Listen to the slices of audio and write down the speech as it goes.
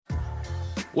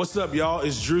What's up, y'all?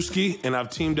 It's Drewski, and I've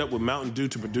teamed up with Mountain Dew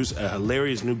to produce a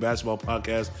hilarious new basketball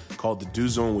podcast called The Dew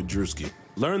Zone with Drewski.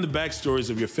 Learn the backstories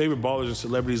of your favorite ballers and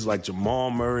celebrities like Jamal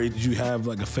Murray. Did you have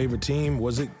like a favorite team?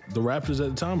 Was it the Raptors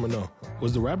at the time or no?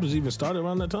 Was the Raptors even started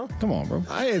around that time? Come on, bro.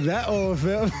 I ain't that old,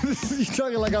 fam. You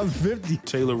talking like I'm 50.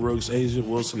 Taylor Rooks, Asia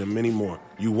Wilson, and many more.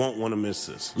 You won't want to miss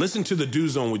this. Listen to The Dew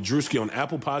Zone with Drewski on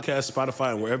Apple Podcasts,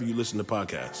 Spotify, and wherever you listen to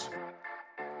podcasts.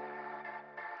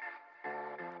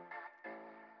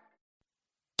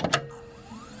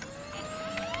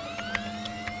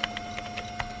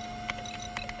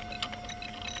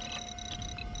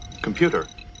 Computer,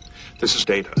 this is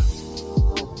Data.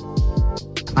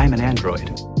 I'm an android.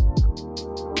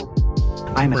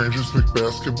 Rangers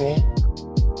Basketball.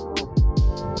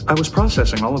 I was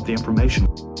processing all of the information.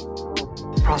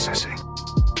 Processing.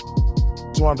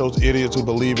 It's one of those idiots who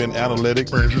believe in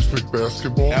analytics. Rangers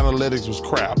Basketball. Analytics was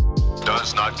crap.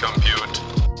 Does not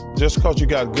compute. Just because you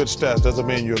got good stats doesn't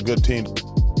mean you're a good team.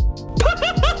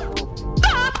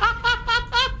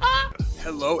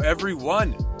 Hello,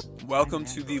 everyone. Welcome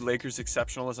to the Lakers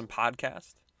Exceptionalism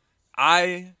Podcast.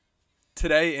 I,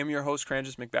 today, am your host,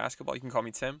 Cranges McBasketball. You can call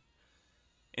me Tim.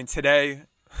 And today,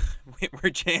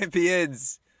 we're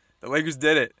champions. The Lakers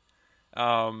did it.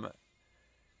 All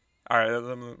right,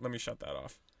 let me shut that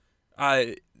off.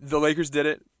 The Lakers did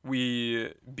it.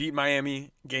 We beat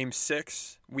Miami Game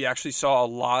 6. We actually saw a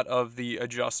lot of the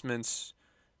adjustments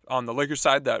on the Lakers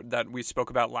side that we spoke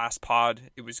about last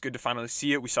pod. It was good to finally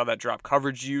see it. We saw that drop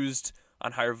coverage used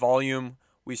on higher volume.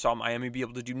 We saw Miami be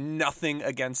able to do nothing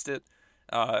against it.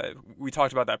 We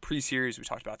talked about that pre-series. We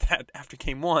talked about that after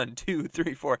game 1, 2,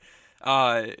 3, 4.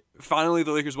 Finally,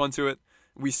 the Lakers won to it.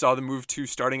 We saw the move to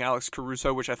starting Alex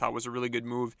Caruso, which I thought was a really good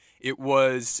move. It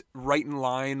was right in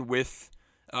line with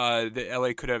the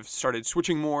LA could have started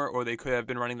switching more, or they could have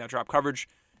been running that drop coverage.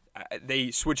 They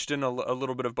switched in a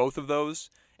little bit of both of those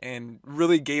and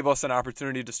really gave us an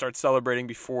opportunity to start celebrating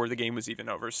before the game was even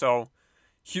over. So,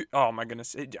 oh my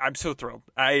goodness, I'm so thrilled.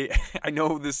 I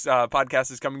know this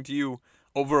podcast is coming to you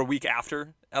over a week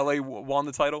after LA won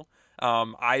the title.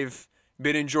 I've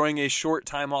been enjoying a short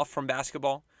time off from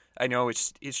basketball. I know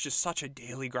it's just such a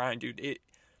daily grind, dude.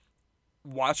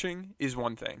 Watching is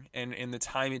one thing, and the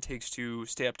time it takes to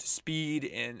stay up to speed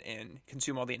and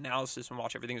consume all the analysis and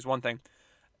watch everything is one thing.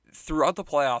 Throughout the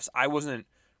playoffs, I wasn't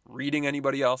reading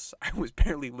anybody else. I was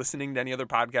barely listening to any other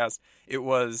podcast. It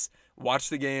was watch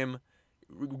the game,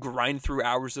 grind through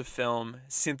hours of film,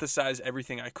 synthesize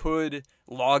everything I could,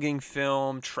 logging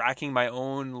film, tracking my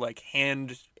own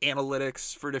hand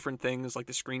analytics for different things like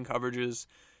the screen coverages,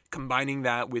 combining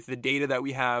that with the data that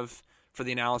we have for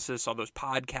the analysis, all those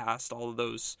podcasts, all of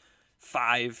those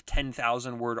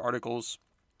 10,000 word articles.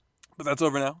 But that's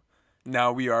over now.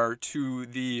 Now we are to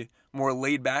the more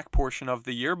laid back portion of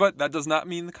the year, but that does not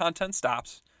mean the content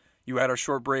stops. You had our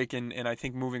short break, and I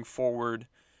think moving forward,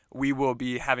 we will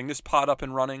be having this pod up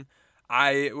and running.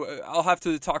 I'll have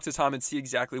to talk to Tom and see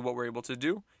exactly what we're able to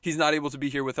do. He's not able to be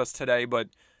here with us today, but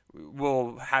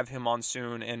we'll have him on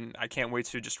soon, and I can't wait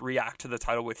to just react to the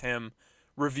title with him,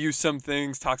 review some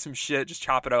things, talk some shit, just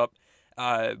chop it up.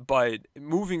 But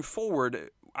moving forward,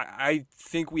 I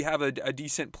think we have a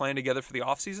decent plan together for the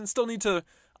offseason. Still need to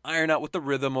iron out what the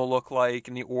rhythm will look like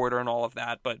and the order and all of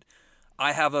that, but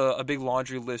I have a big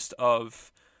laundry list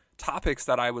of topics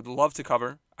that I would love to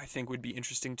cover, I think would be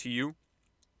interesting to you.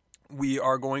 We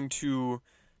are going to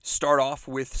start off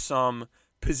with some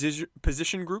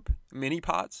position group mini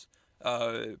pods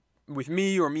with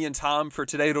me or me and Tom. For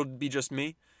today, it'll be just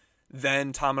me.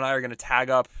 Then Tom and I are going to tag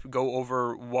up, go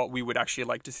over what we would actually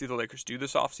like to see the Lakers do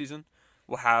this offseason.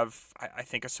 We'll have, I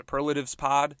think, a superlatives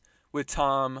pod with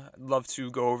Tom. I'd love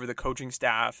to go over the coaching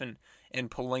staff and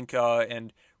Pelinka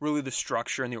and really the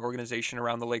structure and the organization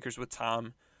around the Lakers with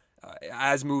Tom.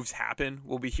 As moves happen,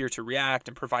 we'll be here to react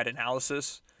and provide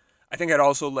analysis. I think I'd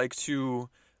also like to,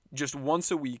 just once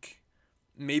a week,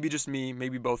 maybe just me,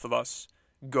 maybe both of us,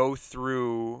 go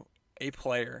through a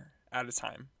player at a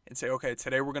time and say, okay,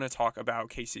 today we're going to talk about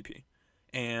KCP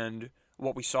and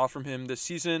what we saw from him this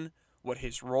season, what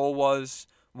his role was,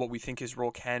 what we think his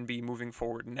role can be moving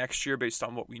forward next year based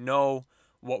on what we know,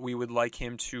 what we would like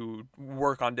him to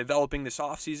work on developing this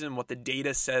offseason, what the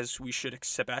data says we should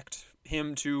expect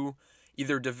him to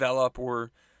either develop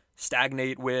or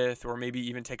stagnate with, or maybe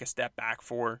even take a step back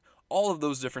for. All of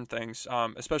those different things,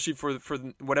 especially for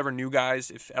whatever new guys,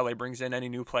 if LA brings in any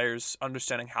new players,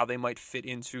 understanding how they might fit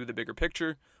into the bigger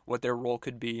picture, what their role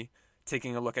could be,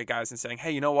 taking a look at guys and saying,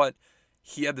 hey, you know what?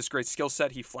 He had this great skill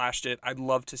set. He flashed it. I'd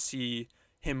love to see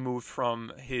him move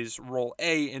from his role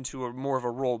A into more of a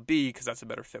role B because that's a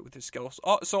better fit with his skills.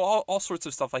 So all sorts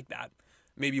of stuff like that.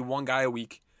 maybe one guy a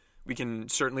week. We can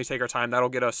certainly take our time. That'll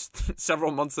get us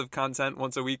several months of content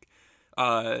once a week.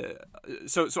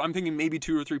 So I'm thinking maybe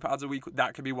 2 or 3 pods a week.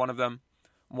 That could be one of them.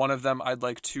 One of them I'd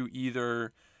like to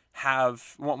either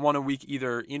have one a week,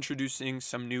 either introducing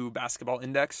some new Basketball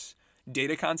Index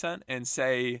data content and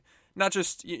say, not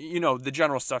just, the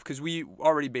general stuff, because we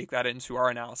already bake that into our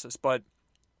analysis, but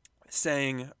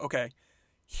saying, okay,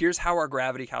 here's how our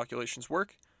gravity calculations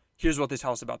work. Here's what they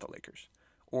tell us about the Lakers.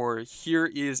 Or here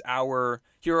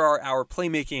are our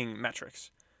playmaking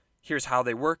metrics. Here's how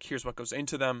they work. Here's what goes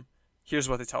into them. Here's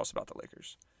what they tell us about the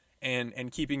Lakers.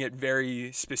 And keeping it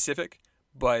very specific,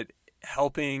 but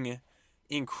helping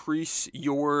increase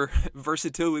your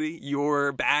versatility,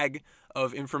 your bag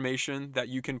of information that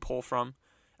you can pull from.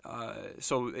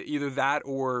 So either that,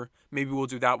 or maybe we'll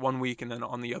do that one week, and then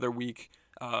on the other week,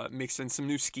 mix in some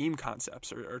new scheme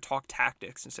concepts or talk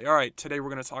tactics and say, all right, today we're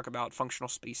going to talk about functional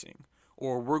spacing,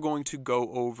 or we're going to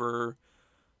go over,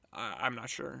 I'm not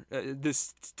sure,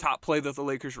 this top play that the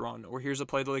Lakers run, or here's a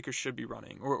play the Lakers should be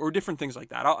running, or different things like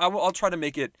that. I'll try to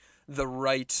make it the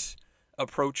right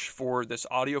approach for this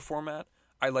audio format.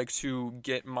 I like to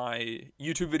get my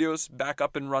YouTube videos back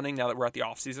up and running now that we're at the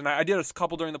off season. I did a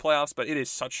couple during the playoffs, but it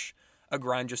is such a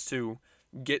grind just to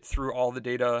get through all the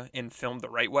data and film the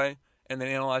right way, and then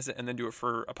analyze it and then do it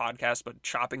for a podcast. But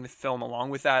chopping the film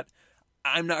along with that,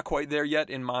 I'm not quite there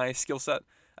yet in my skill set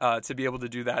to be able to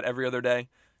do that every other day.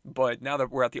 But now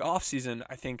that we're at the off season,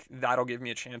 I think that'll give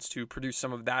me a chance to produce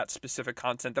some of that specific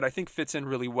content that I think fits in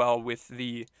really well with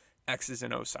the X's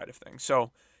and O's side of things.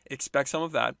 So expect some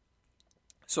of that.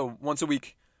 So once a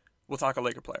week, we'll talk a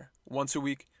Laker player. Once a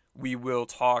week, we will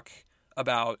talk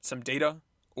about some data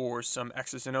or some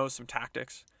X's and O's, some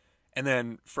tactics. And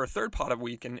then for a third pod of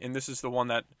week, and this is the one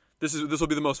that, this will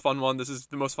be the most fun one. This is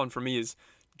the most fun for me, is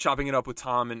chopping it up with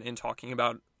Tom and talking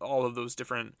about all of those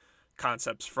different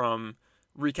concepts, from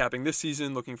recapping this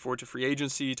season, looking forward to free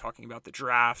agency, talking about the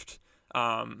draft,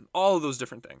 all of those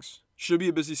different things. Should be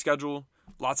a busy schedule.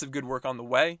 Lots of good work on the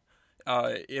way.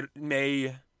 It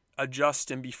may adjust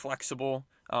and be flexible.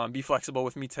 Be flexible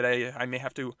with me today. I may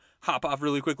have to hop off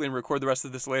really quickly and record the rest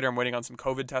of this later. I'm waiting on some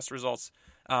COVID test results.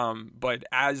 But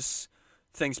as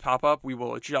things pop up, we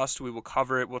will adjust. We will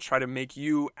cover it. We'll try to make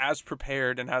you as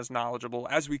prepared and as knowledgeable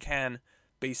as we can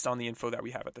based on the info that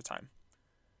we have at the time.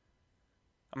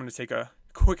 I'm going to take a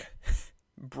quick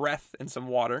breath and some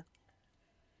water,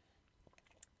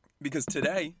 because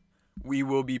today we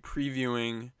will be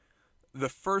previewing the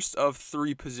first of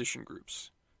 3 position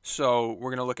groups. So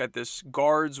we're going to look at this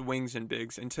guards, wings, and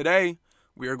bigs. And today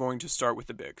we are going to start with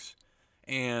the bigs.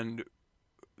 And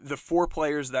the 4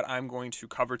 players that I'm going to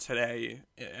cover today,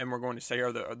 and we're going to say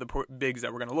are the bigs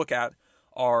that we're going to look at,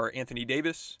 are Anthony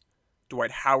Davis,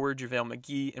 Dwight Howard, JaVale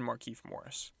McGee, and Markieff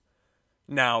Morris.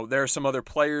 Now, there are some other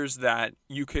players that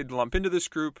you could lump into this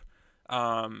group.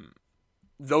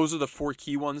 Those are the 4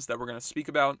 key ones that we're going to speak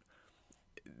about.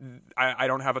 I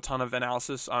don't have a ton of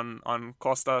analysis on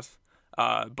Kostas,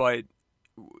 but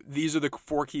these are the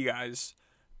 4 key guys.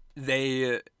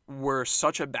 They were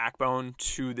such a backbone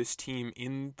to this team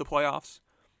in the playoffs,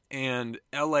 and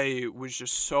LA was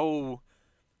just so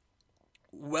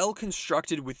well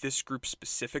constructed with this group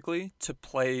specifically to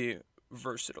play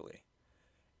versatilely.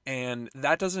 And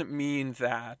that doesn't mean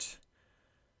that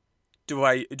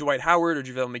Dwight Howard or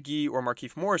JaVale McGee or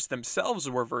Markieff Morris themselves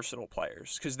were versatile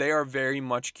players, because they are very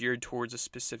much geared towards a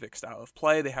specific style of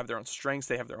play. They have their own strengths,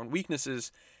 they have their own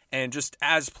weaknesses, and just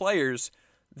as players,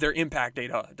 their impact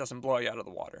data doesn't blow you out of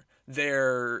the water.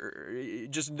 They're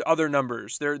just other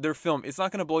numbers, their film, it's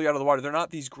not going to blow you out of the water. They're not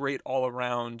these great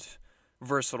all-around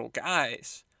versatile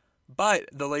guys, but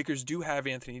the Lakers do have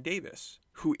Anthony Davis,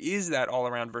 who is that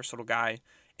all-around versatile guy,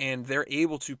 and they're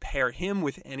able to pair him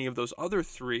with any of those other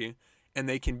 3, and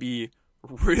they can be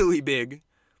really big.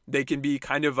 They can be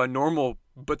kind of a normal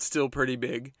but still pretty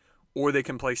big, or they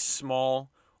can play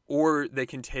small, or they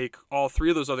can take all 3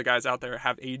 of those other guys out there,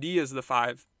 have AD as the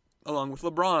 5 along with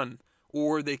LeBron,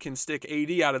 or they can stick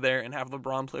AD out of there and have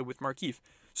LeBron play with Markieff.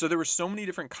 So there were so many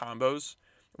different combos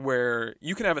where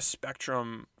you can have a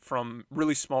spectrum from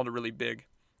really small to really big.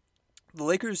 The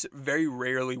Lakers very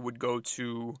rarely would go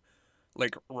to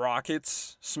like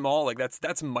Rockets small, like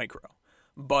that's micro.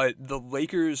 But the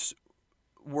Lakers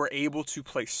were able to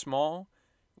play small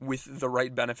with the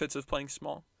right benefits of playing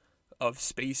small, of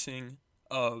spacing,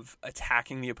 of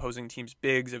attacking the opposing team's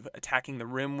bigs, of attacking the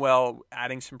rim well,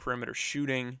 adding some perimeter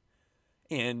shooting,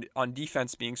 and on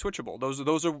defense being switchable.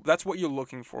 That's what you're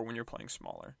looking for when you're playing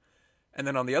smaller. And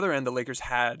then on the other end, the Lakers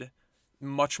had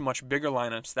much bigger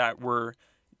lineups that were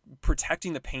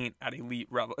protecting the paint at elite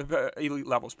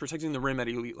levels, protecting the rim at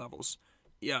elite levels,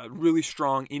 really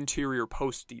strong interior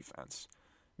post defense,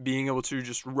 being able to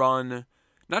just run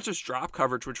not just drop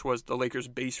coverage, which was the Lakers'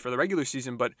 base for the regular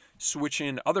season, but switch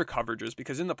in other coverages,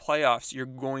 because in the playoffs, you're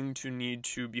going to need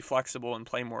to be flexible and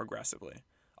play more aggressively.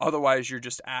 Otherwise, you're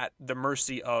just at the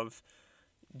mercy of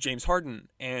James Harden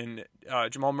and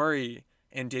Jamal Murray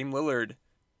and Dame Lillard.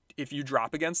 If you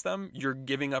drop against them, you're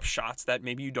giving up shots that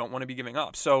maybe you don't want to be giving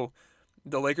up. So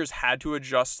the Lakers had to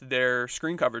adjust their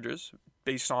screen coverages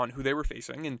based on who they were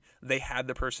facing, and they had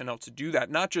the personnel to do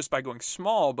that, not just by going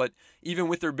small, but even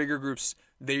with their bigger groups,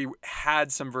 they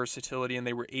had some versatility and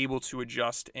they were able to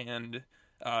adjust and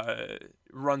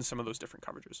run some of those different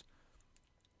coverages.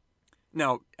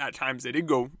 Now, at times they did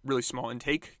go really small and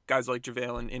take guys like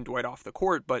JaVale and Dwight off the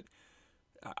court, but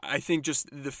I think just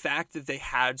the fact that they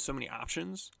had so many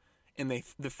options and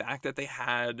the fact that they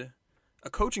had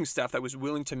a coaching staff that was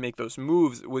willing to make those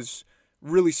moves was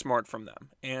really smart from them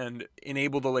and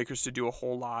enabled the Lakers to do a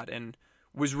whole lot, and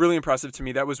was really impressive to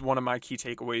me. That was one of my key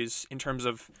takeaways in terms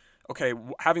of, okay,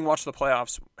 having watched the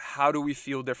playoffs, how do we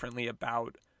feel differently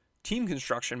about team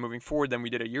construction moving forward than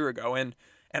we did a year ago? And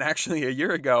actually a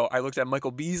year ago, I looked at Michael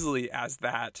Beasley as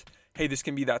that, hey, this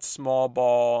can be that small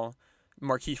ball,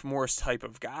 Markieff Morris type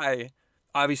of guy.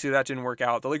 Obviously that didn't work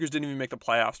out. The Lakers didn't even make the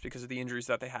playoffs because of the injuries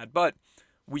that they had, but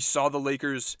we saw the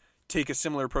Lakers take a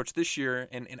similar approach this year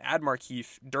and add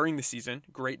Markieff during the season,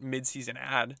 great midseason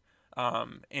add,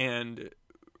 and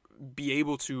be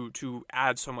able to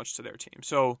add so much to their team.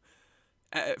 So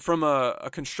from a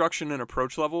construction and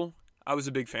approach level, I was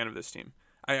a big fan of this team.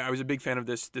 I was a big fan of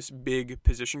this big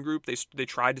position group. They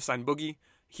tried to sign Boogie.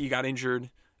 He got injured.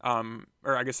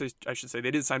 Or I guess I should say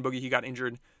they did sign Boogie. He got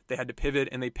injured. They had to pivot,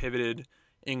 and they pivoted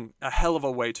in a hell of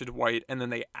a way to Dwight, and then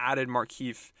they added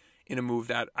Markieff in a move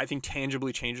that I think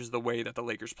tangibly changes the way that the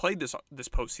Lakers played this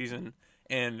postseason.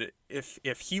 And if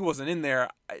he wasn't in there,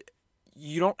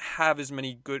 you don't have as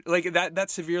many good, like that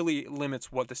severely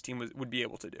limits what this team would be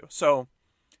able to do. So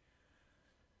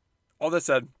all that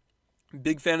said,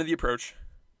 big fan of the approach.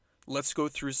 Let's go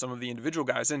through some of the individual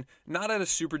guys, and not at a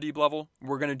super deep level.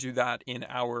 We're going to do that in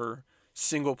our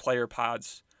single player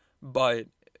pods, but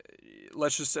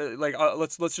let's just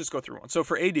let's just go through one. So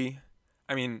for AD,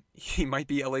 I mean, he might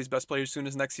be LA's best player as soon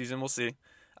as next season. We'll see.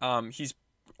 He's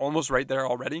almost right there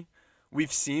already.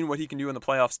 We've seen what he can do in the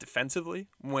playoffs defensively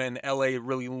when LA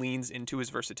really leans into his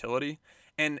versatility.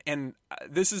 And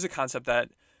this is a concept that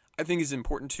I think is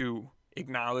important to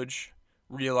acknowledge,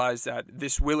 realize that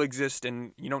this will exist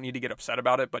and you don't need to get upset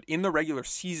about it. But in the regular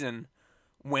season,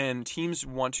 when teams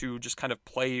want to just kind of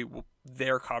play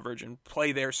their coverage and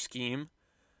play their scheme,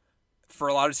 for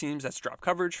a lot of teams, that's drop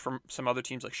coverage. For some other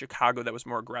teams like Chicago, that was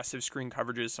more aggressive screen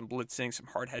coverages, some blitzing, some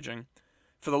hard hedging.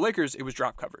 For the Lakers, it was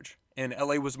drop coverage. And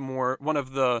LA was not one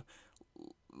of the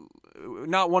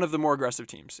more aggressive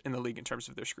teams in the league in terms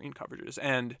of their screen coverages.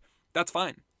 And that's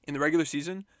fine. In the regular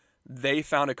season, they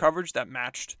found a coverage that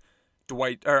matched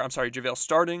JaVale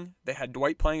starting. They had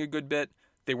Dwight playing a good bit.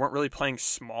 They weren't really playing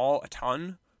small a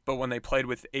ton, but when they played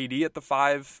with AD at the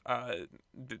 5,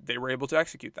 they were able to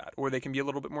execute that. Or they can be a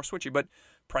little bit more switchy. But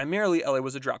primarily, LA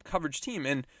was a drop coverage team.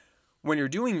 And when you're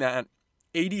doing that,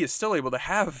 AD is still able to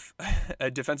have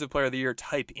a Defensive Player of the Year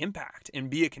type impact and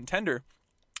be a contender,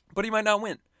 but he might not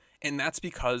win. And that's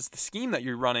because the scheme that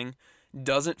you're running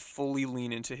doesn't fully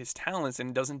lean into his talents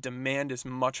and doesn't demand as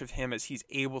much of him as he's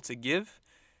able to give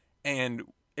and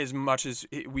as much as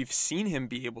we've seen him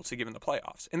be able to give in the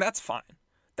playoffs. And that's fine.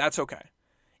 That's okay.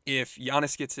 If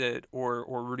Giannis gets it or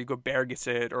Rudy Gobert gets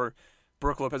it or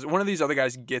Brook Lopez, one of these other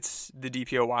guys gets the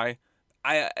DPOY,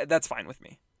 that's fine with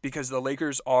me because the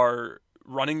Lakers are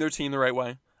running their team the right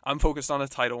way. I'm focused on a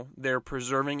title. They're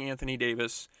preserving Anthony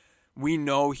Davis. We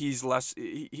know he's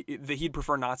he'd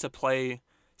prefer not to play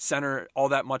center all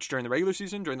that much during the regular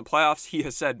season. During the playoffs, he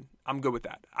has said, I'm good with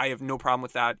that. I have no problem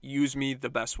with that. Use me the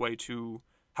best way to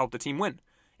help the team win.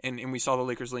 And we saw the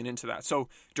Lakers lean into that. So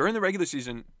during the regular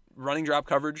season, running drop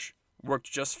coverage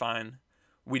worked just fine.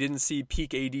 We didn't see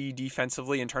peak AD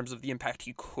defensively in terms of the impact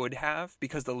he could have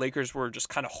because the Lakers were just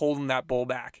kind of holding that bull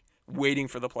back, waiting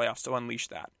for the playoffs to unleash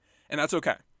that. And that's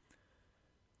okay.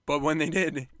 But when they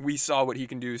did, we saw what he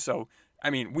can do. So, I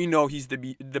mean, we know he's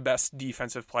the best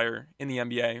defensive player in the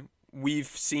NBA. We've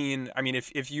seen, I mean,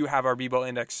 if you have our B-Ball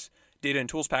Index data and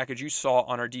tools package, you saw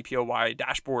on our DPOY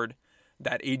dashboard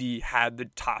that AD had the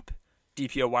top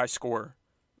DPOY score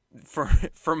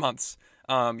for months.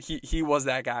 He was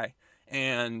that guy.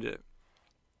 And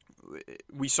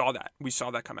we saw that. We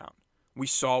saw that come out. We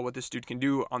saw what this dude can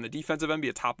do on the defensive end, be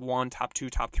a top 1, top 2,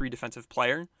 top 3 defensive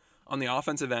player. On the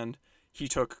offensive end, he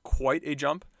took quite a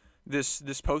jump this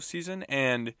postseason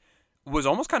and was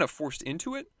almost kind of forced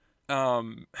into it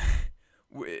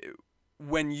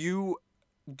when you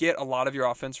get a lot of your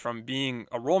offense from being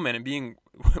a roll man and being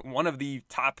one of the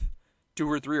top 2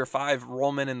 or 3 or 5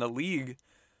 roll men in the league,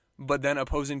 but then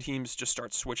opposing teams just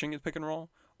start switching at pick and roll,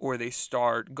 or they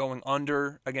start going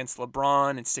under against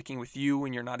LeBron and sticking with you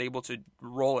and you're not able to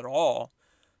roll at all,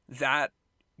 that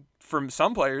from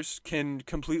some players can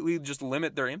completely just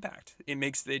limit their impact.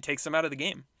 It takes them out of the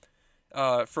game.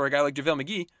 For a guy like JaVale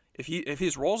McGee, if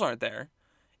his rolls aren't there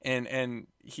and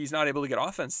he's not able to get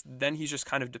offense, then he's just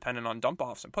kind of dependent on dump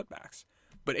offs and putbacks.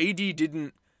 But AD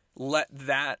didn't let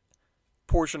that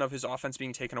portion of his offense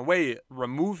being taken away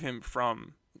remove him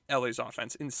from LA's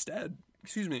offense. Instead,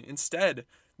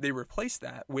 they replaced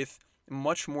that with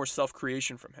much more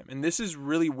self-creation from him. And this is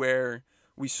really where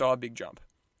we saw a big jump.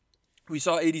 We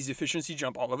saw AD's efficiency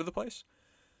jump all over the place.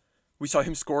 We saw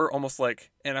him score almost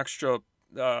like an extra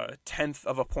tenth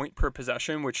of a point per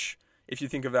possession, which, if you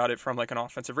think about it from like an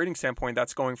offensive rating standpoint,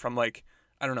 that's going from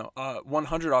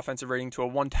 100 offensive rating to a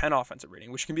 110 offensive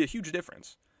rating, which can be a huge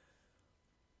difference.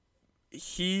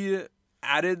 He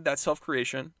added that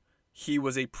self-creation. He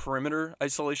was a perimeter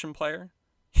isolation player.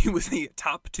 He was the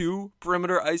top 2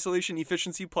 perimeter isolation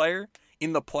efficiency player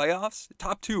in the playoffs.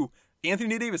 Top 2.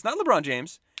 Anthony Davis, not LeBron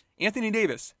James. Anthony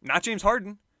Davis, not James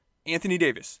Harden. Anthony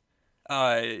Davis.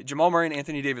 Jamal Murray and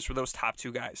Anthony Davis were those top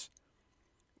 2 guys.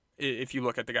 If you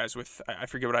look at the guys with, I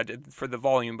forget what I did for the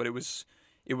volume, but it was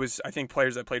I think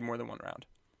players that played more than one round.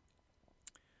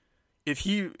 If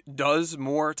he does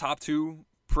more top 2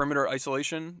 perimeter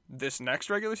isolation this next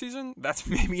regular season, that's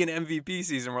maybe an MVP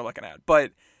season we're looking at.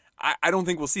 But I don't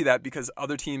think we'll see that, because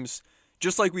other teams,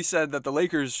 just like we said that the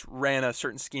Lakers ran a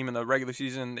certain scheme in the regular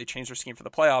season, they changed their scheme for the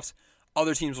playoffs,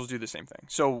 other teams will do the same thing.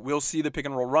 So we'll see the pick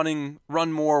and roll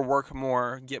run more, work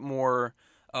more, get more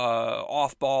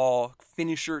off-ball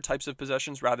finisher types of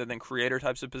possessions rather than creator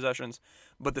types of possessions.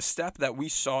 But the step that we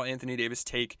saw Anthony Davis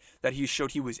take, that he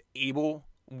showed he was able,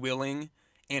 willing,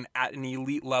 and at an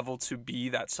elite level to be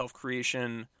that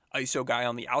self-creation ISO guy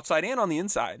on the outside and on the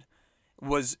inside,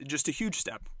 was just a huge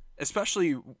step,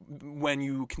 especially when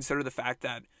you consider the fact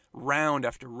that round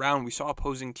after round we saw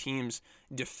opposing teams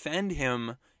defend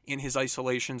him in his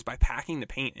isolations by packing the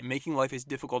paint and making life as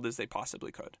difficult as they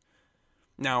possibly could.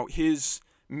 Now, his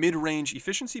mid-range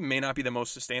efficiency may not be the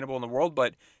most sustainable in the world,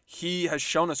 but he has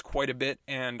shown us quite a bit,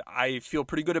 and I feel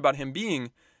pretty good about him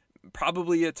being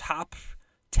probably a top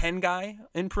 10 guy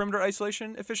in perimeter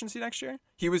isolation efficiency next year.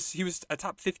 He was a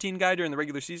top 15 guy during the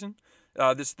regular season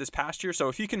this past year. So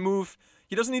if he can move,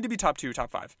 he doesn't need to be top 2, top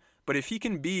 5, but if he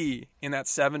can be in that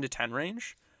 7 to 10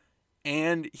 range,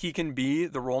 and he can be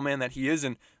the roll man that he is,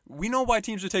 and we know why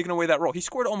teams are taking away that role. He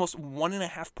scored almost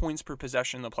 1.5 points per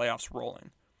possession in the playoffs rolling.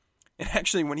 And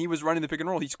actually, when he was running the pick and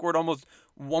roll, he scored almost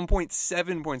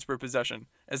 1.7 points per possession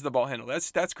as the ball handler.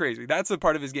 That's crazy. That's a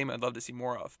part of his game I'd love to see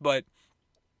more of. But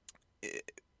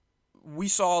we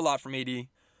saw a lot from AD.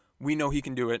 We know he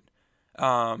can do it.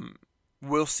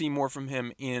 We'll see more from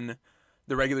him in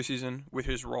the regular season with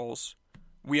his roles.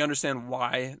 We understand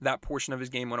why that portion of his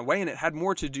game went away, and it had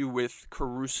more to do with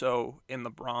Caruso and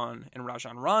LeBron and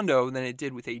Rajon Rondo than it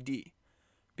did with AD,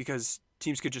 because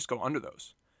teams could just go under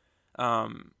those.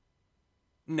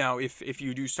 Now, if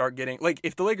you do start getting, like,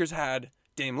 if the Lakers had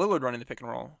Dame Lillard running the pick and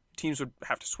roll, teams would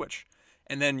have to switch,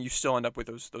 and then you still end up with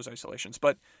those isolations.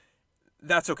 But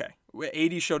that's okay.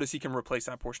 AD showed us he can replace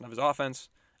that portion of his offense.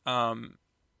 I'm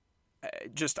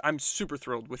super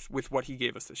thrilled with what he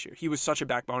gave us this year. He was such a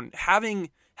backbone.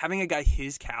 Having a guy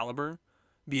his caliber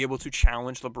be able to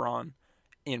challenge LeBron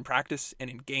in practice and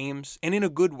in games, and in a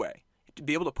good way, to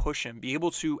be able to push him, be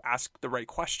able to ask the right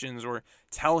questions or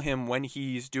tell him when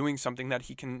he's doing something that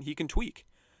he can tweak.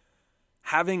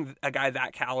 Having a guy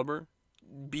that caliber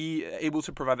be able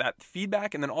to provide that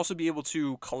feedback, and then also be able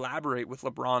to collaborate with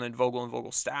LeBron and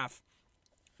Vogel's staff,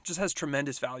 just has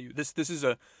tremendous value. This is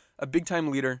a big-time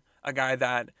leader, a guy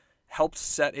that helped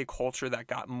set a culture that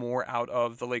got more out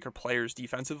of the Laker players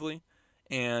defensively.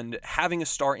 And having a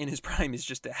star in his prime is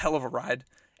just a hell of a ride.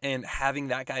 And having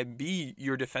that guy be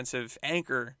your defensive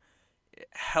anchor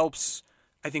helps,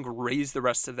 I think, raise the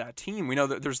rest of that team. We know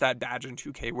that there's that badge in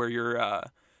 2K where you're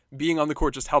being on the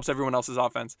court just helps everyone else's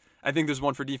offense. I think there's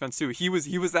one for defense too. He was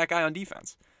that guy on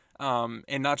defense.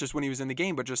 And not just when he was in the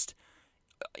game, but just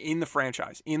in the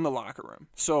franchise, in the locker room.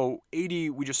 So AD,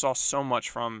 we just saw so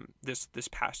much from this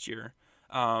past year.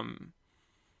 One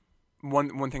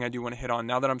thing I do want to hit on,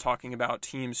 now that I'm talking about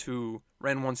teams who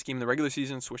ran one scheme in the regular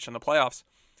season, switched in the playoffs,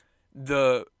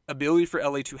 the ability for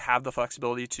LA to have the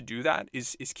flexibility to do that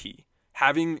is key.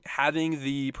 Having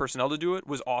the personnel to do it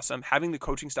was awesome. Having the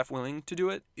coaching staff willing to do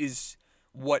it is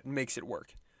what makes it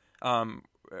work.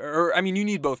 or I mean, you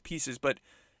need both pieces, but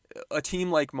a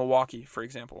team like Milwaukee, for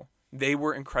example, they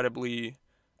were incredibly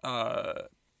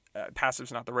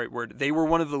passive's not the right word. They were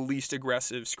one of the least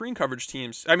aggressive screen coverage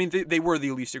teams. I mean, they were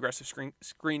the least aggressive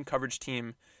screen coverage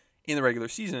team in the regular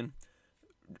season.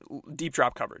 Deep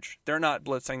drop coverage. They're not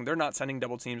blitzing. They're not sending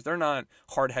double teams. They're not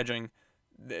hard hedging.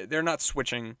 They're not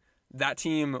switching. That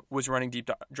team was running deep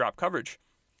drop coverage.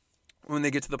 When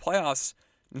they get to the playoffs,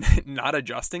 not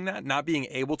adjusting that, not being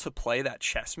able to play that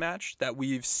chess match that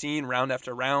we've seen round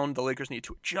after round, the Lakers need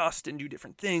to adjust and do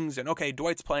different things. And okay,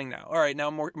 Dwight's playing now. All right,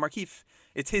 now Markieff,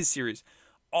 it's his series.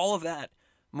 All of that,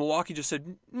 Milwaukee just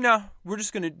said, no, we're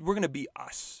gonna be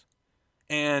us.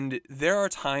 And there are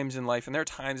times in life, and there are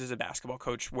times as a basketball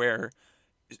coach where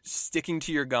sticking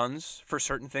to your guns for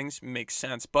certain things makes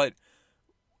sense. But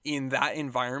in that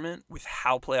environment, with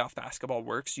how playoff basketball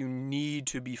works, you need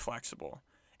to be flexible.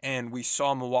 And we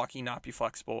saw Milwaukee not be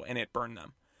flexible, and it burned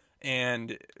them.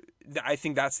 And I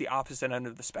think that's the opposite end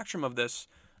of the spectrum of this.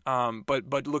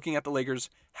 But looking at the Lakers,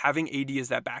 having AD as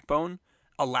that backbone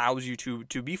allows you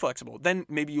to be flexible. Then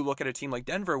maybe you look at a team like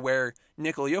Denver where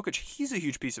Nikola Jokic, he's a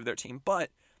huge piece of their team,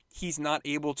 but he's not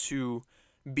able to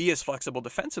be as flexible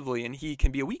defensively, and he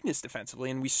can be a weakness defensively.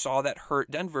 And we saw that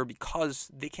hurt Denver because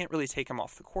they can't really take him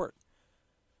off the court.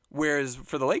 Whereas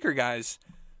for the Laker guys,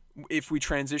 if we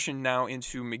transition now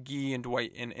into McGee and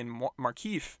Dwight and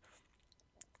Markieff,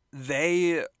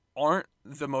 they aren't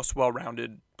the most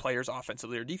well-rounded players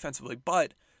offensively or defensively,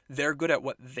 but they're good at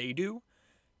what they do.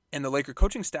 And the Laker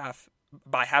coaching staff,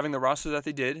 by having the roster that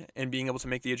they did and being able to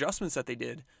make the adjustments that they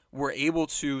did, were able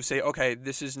to say, okay,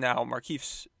 this is now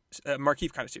Markieff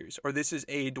kind of series, or this is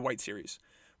a Dwight series.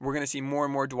 We're going to see more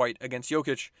and more Dwight against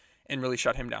Jokic and really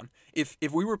shut him down. If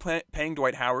we were paying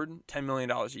Dwight Howard $10 million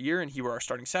a year and he were our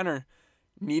starting center,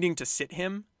 needing to sit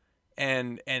him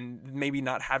and maybe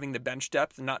not having the bench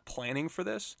depth, not planning for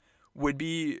this, would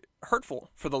be hurtful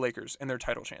for the Lakers and their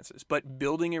title chances. But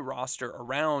building a roster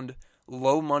around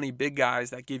low money big guys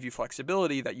that give you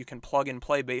flexibility that you can plug and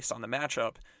play based on the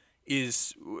matchup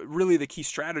is really the key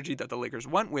strategy that the Lakers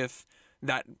went with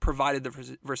that provided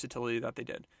the versatility that they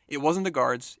did. It wasn't the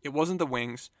guards. It wasn't the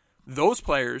wings. Those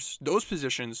players, those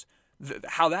positions,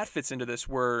 how that fits into this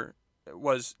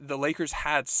was the Lakers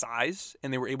had size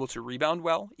and they were able to rebound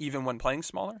well even when playing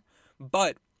smaller.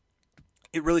 But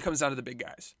it really comes down to the big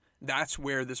guys. That's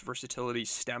where this versatility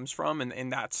stems from,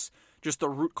 and that's just the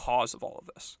root cause of all of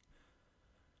this.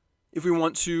 If we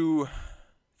want to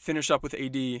finish up with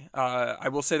AD, I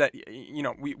will say that,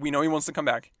 we know he wants to come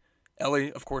back. LA,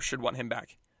 of course, should want him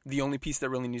back. The only piece that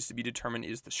really needs to be determined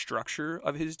is the structure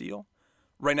of his deal.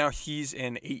 Right now, he's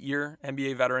an 8-year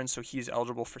NBA veteran, so he's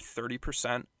eligible for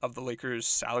 30% of the Lakers'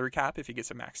 salary cap if he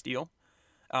gets a max deal.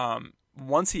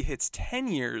 Once he hits 10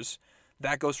 years,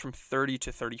 that goes from 30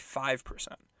 to 35%.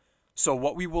 So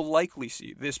what we will likely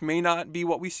see, this may not be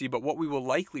what we see, but what we will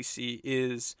likely see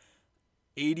is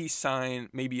AD sign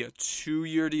maybe a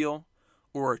 2-year deal,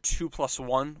 or a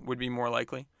 2+1 would be more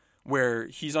likely, where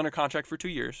he's under contract for 2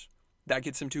 years. That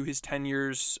gets him to his 10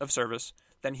 years of service.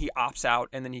 Then he opts out,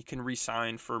 and then he can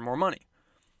re-sign for more money.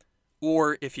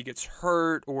 Or if he gets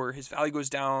hurt, or his value goes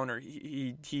down, or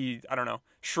he I don't know,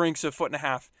 shrinks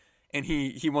 1.5 feet, and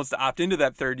he wants to opt into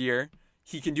that 3rd year,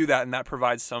 he can do that, and that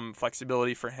provides some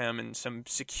flexibility for him and some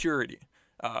security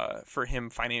for him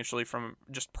financially, from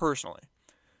just personally.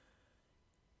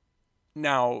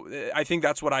 Now, I think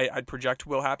that's what I'd project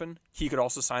will happen. He could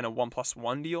also sign a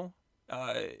 1+1 deal.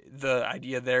 The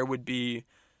idea there would be,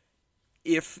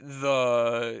 if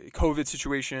the COVID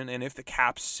situation and if the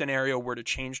cap scenario were to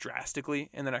change drastically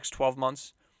in the next 12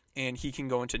 months, and he can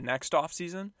go into next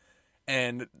offseason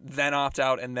and then opt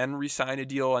out and then re-sign a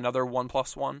deal, another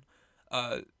 1+1,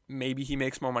 maybe he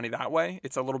makes more money that way.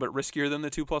 It's a little bit riskier than the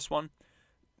 2+1.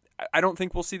 I don't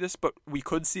think we'll see this, but we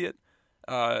could see it.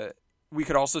 We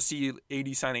could also see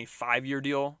AD sign a 5-year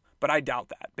deal, but I doubt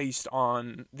that based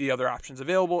on the other options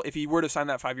available. If he were to sign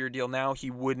that 5-year deal now,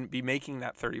 he wouldn't be making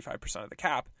that 35% of the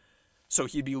cap, so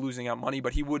he'd be losing out money,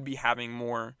 but he would be having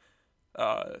more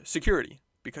security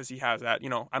because he has that,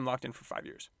 I'm locked in for 5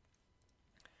 years.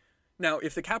 Now,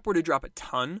 if the cap were to drop a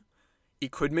ton,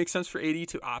 it could make sense for AD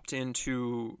to opt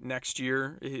into next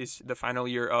year, the final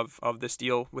year of this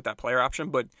deal with that player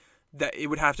option, but that it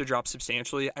would have to drop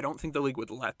substantially. I don't think the league would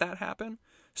let that happen.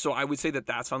 So I would say that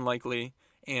that's unlikely,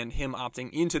 and him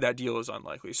opting into that deal is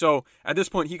unlikely. So at this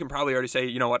point, he can probably already say,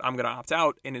 you know what, I'm going to opt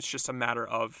out, and it's just a matter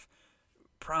of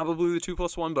probably the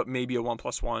 2+1, but maybe a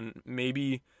 1+1.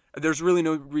 Maybe there's really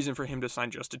no reason for him to sign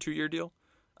just a 2-year deal.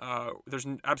 There's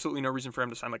absolutely no reason for him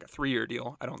to sign like a 3-year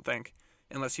deal, I don't think,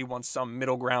 unless he wants some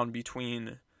middle ground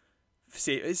between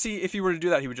see, if he were to do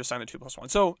that, he would just sign the 2+1.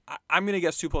 So I'm going to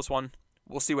guess 2+1.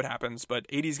 We'll see what happens, but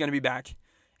AD is going to be back,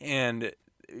 and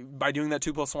by doing that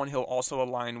 2+1, he'll also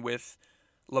align with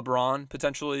LeBron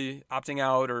potentially opting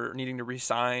out or needing to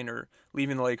re-sign or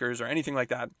leaving the Lakers or anything like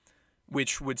that,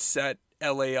 which would set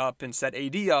LA up and set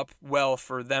AD up well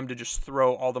for them to just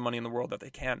throw all the money in the world that they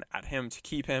can at him to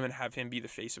keep him and have him be the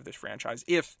face of this franchise.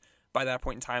 If by that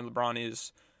point in time LeBron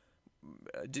is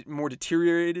more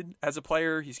deteriorated as a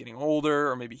player, he's getting older,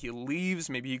 or maybe he leaves,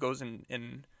 maybe he goes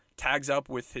and tags up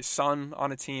with his son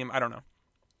on a team, I don't know.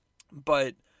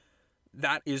 But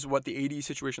that is what the AD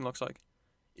situation looks like.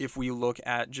 If we look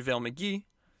at JaVale McGee,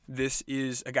 this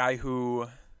is a guy who,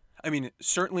 I mean,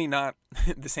 certainly not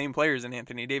the same player as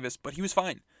Anthony Davis, but he was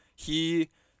fine. He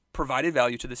provided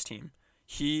value to this team.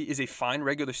 He is a fine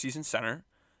regular season center.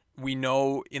 We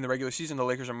know in the regular season the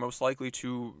Lakers are most likely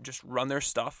to just run their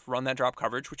stuff, run that drop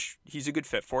coverage, which he's a good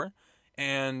fit for.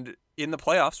 And in the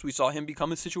playoffs, we saw him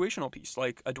become a situational piece,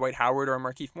 like a Dwight Howard or a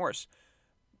Markieff Morris.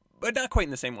 But not quite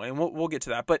in the same way, and we'll get to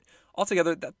that. But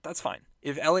altogether, that's fine.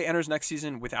 If LA enters next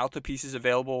season without the pieces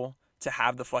available to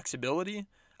have the flexibility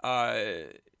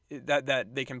that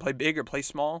they can play big or play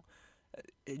small,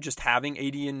 just having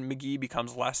AD and McGee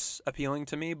becomes less appealing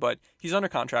to me. But he's under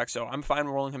contract, so I'm fine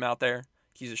rolling him out there.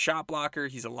 He's a shot blocker.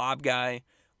 He's a lob guy.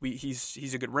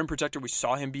 He's a good rim protector. We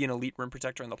saw him be an elite rim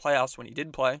protector in the playoffs when he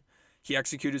did play. He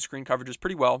executed screen coverages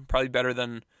pretty well, probably better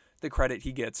than the credit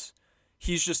he gets.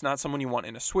 He's just not someone you want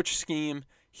in a switch scheme.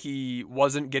 He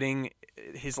wasn't getting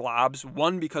his lobs,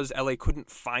 one, because LA couldn't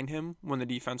find him when the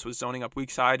defense was zoning up weak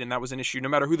side, and that was an issue no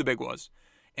matter who the big was.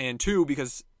 And two,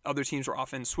 because other teams were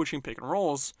often switching pick and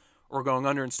rolls or going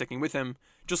under and sticking with him.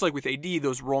 Just like with AD,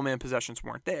 those roll man possessions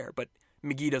weren't there, but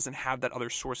McGee doesn't have that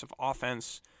other source of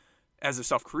offense. As a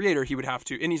self-creator, he would have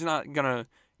to, and he's not going to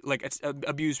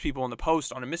abuse people in the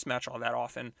post on a mismatch all that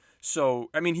often.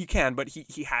 So, I mean, he can, but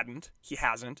he hasn't.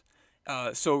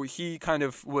 So he kind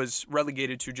of was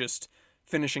relegated to just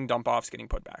finishing dump-offs, getting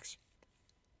putbacks.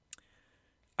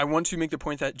 I want to make the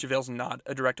point that JaVale's not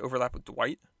a direct overlap with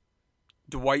Dwight.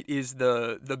 Dwight is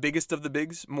the biggest of the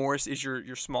bigs. Morris is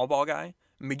your small ball guy.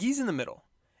 McGee's in the middle.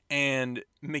 And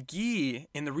McGee,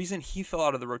 and the reason he fell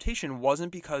out of the rotation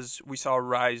wasn't because we saw a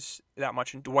rise that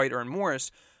much in Dwight or in Morris,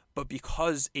 but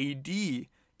because AD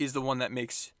is the one that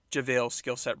makes JaVale's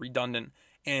skill set redundant.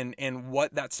 And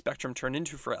what that spectrum turned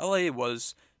into for LA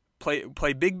was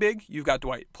play big, you've got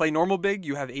Dwight. Play normal big,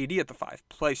 you have AD at the 5.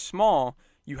 Play small,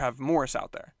 you have Morris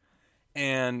out there.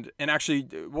 And actually,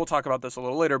 we'll talk about this a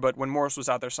little later, but when Morris was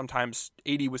out there, sometimes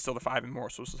AD was still the 5 and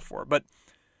Morris was the 4. But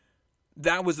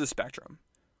that was the spectrum.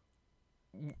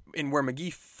 And where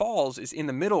McGee falls is in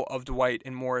the middle of Dwight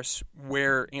and Morris,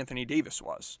 where Anthony Davis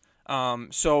was.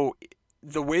 So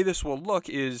the way this will look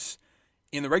is,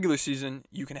 in the regular season,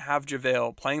 you can have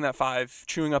JaVale playing that 5,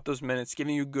 chewing up those minutes,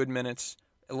 giving you good minutes,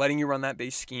 letting you run that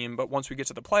base scheme. But once we get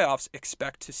to the playoffs,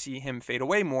 expect to see him fade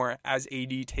away more as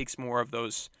AD takes more of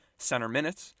those center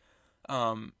minutes,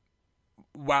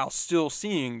 while still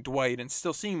seeing Dwight and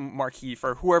still seeing Markieff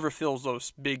or whoever fills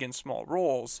those big and small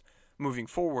roles moving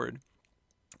forward.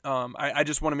 I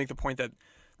just want to make the point that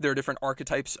there are different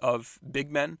archetypes of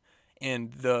big men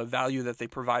and the value that they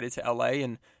provided to LA,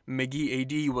 and McGee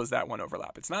AD was that one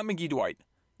overlap. It's not McGee Dwight.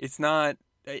 It's not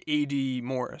AD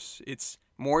Morris. It's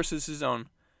Morris is his own,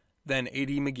 then AD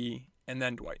McGee, and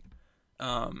then Dwight.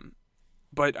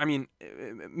 But I mean,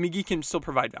 McGee can still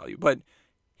provide value, but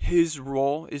his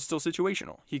role is still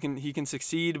situational. He can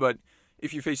succeed, but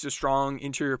if you face a strong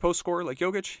interior post scorer like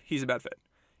Jokic, he's a bad fit.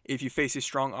 If you face a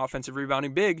strong offensive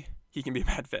rebounding big, he can be a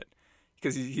bad fit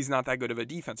because he's not that good of a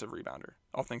defensive rebounder,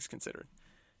 all things considered.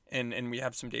 And we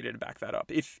have some data to back that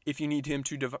up. If you need him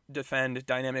to defend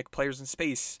dynamic players in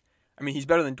space, I mean, he's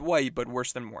better than Dwight, but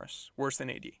worse than Morris, worse than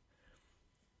AD.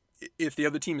 If the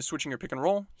other team is switching your pick and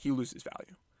roll, he loses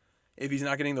value. If he's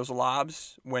not getting those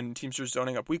lobs when teams are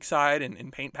zoning up weak side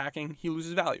and paint packing, he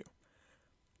loses value.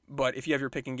 But if you have your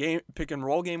pick and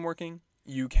roll game working,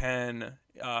 you can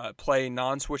play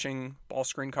non-switching ball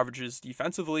screen coverages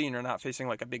defensively, and you're not facing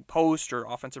like a big post or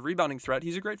offensive rebounding threat,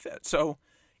 he's a great fit. So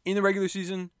in the regular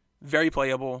season, very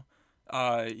playable.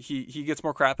 He gets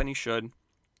more crap than he should.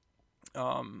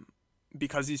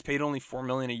 Because he's paid only $4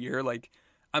 million a year, like,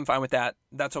 I'm fine with that.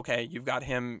 That's okay. You've got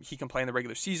him. He can play in the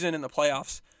regular season, in the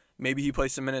playoffs. Maybe he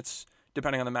plays some minutes.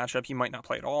 Depending on the matchup, he might not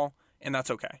play at all, and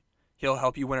that's okay. He'll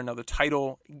help you win another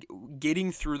title.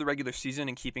 Getting through the regular season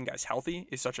and keeping guys healthy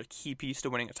is such a key piece to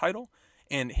winning a title,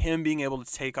 and him being able to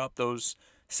take up those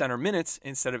center minutes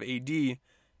instead of AD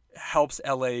helps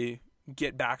LA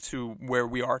get back to where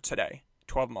we are today,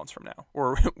 12 months from now,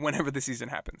 or whenever the season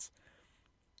happens.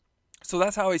 So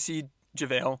that's how I see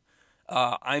JaVale.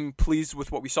 I'm pleased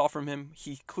with what we saw from him.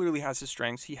 He clearly has his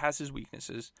strengths. He has his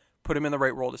weaknesses. Put him in the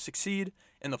right role to succeed.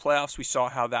 In the playoffs, we saw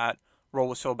how that role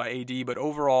was filled by AD. But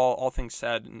overall, all things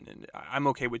said, and I'm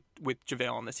okay with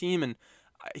JaVale on the team. And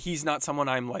he's not someone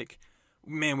I'm like,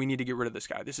 man, we need to get rid of this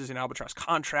guy. This is an albatross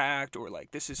contract, or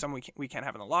like this is someone we can't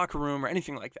have in the locker room, or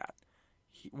anything like that.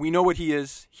 We know what he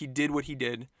is. He did what he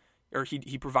did, or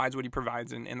he provides what he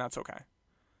provides, and that's okay.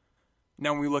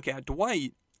 Now, when we look at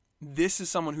Dwight, this is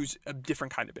someone who's a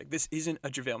different kind of big. This isn't a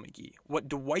JaVale McGee. What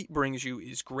Dwight brings you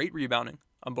is great rebounding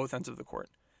on both ends of the court.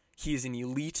 He is an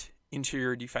elite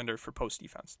interior defender for post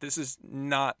defense. This is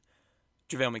not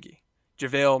JaVale McGee.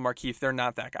 JaVale, Markieff, they're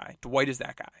not that guy. Dwight is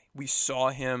that guy. We saw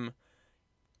him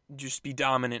just be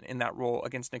dominant in that role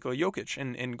against Nikola Jokic.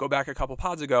 And go back a couple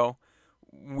pods ago,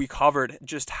 we covered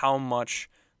just how much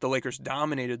the Lakers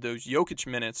dominated those Jokic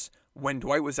minutes when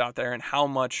Dwight was out there, and how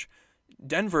much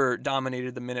Denver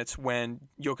dominated the minutes when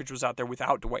Jokic was out there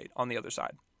without Dwight on the other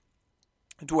side.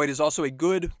 Dwight is also a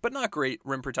good but not great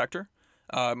rim protector,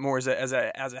 more as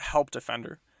a help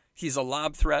defender. He's a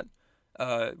lob threat,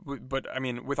 but I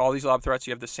mean, with all these lob threats,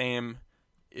 you have the same.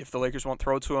 If the Lakers won't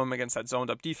throw to him against that zoned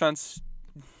up defense,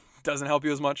 doesn't help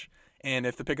you as much. And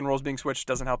if the pick and roll is being switched,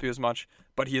 doesn't help you as much.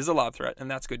 But he is a lob threat, and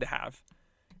that's good to have.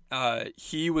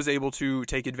 He was able to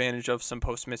take advantage of some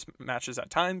post mismatches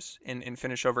at times and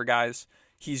finish over guys.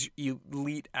 He's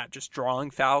elite at just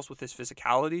drawing fouls with his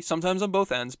physicality, sometimes on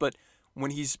both ends. But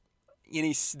when he's in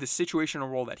the situational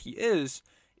role that he is,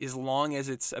 as long as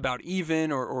it's about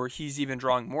even, or he's even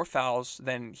drawing more fouls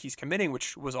than he's committing,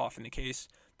 which was often the case,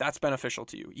 that's beneficial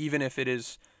to you, even if it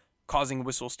is causing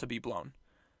whistles to be blown.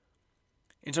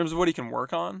 In terms of what he can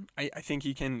work on, I think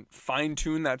he can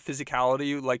fine-tune that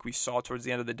physicality like we saw towards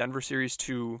the end of the Denver series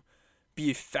to be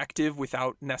effective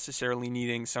without necessarily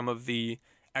needing some of the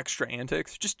extra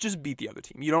antics. Just beat the other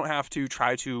team. You don't have to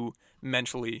try to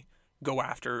mentally go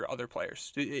after other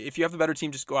players. If you have the better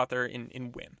team, just go out there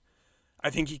and win. I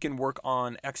think he can work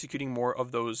on executing more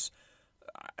of those,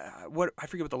 I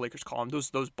forget what the Lakers call them,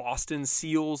 those Boston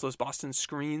seals, those Boston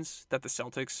screens that the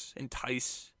Celtics and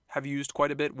Tice have used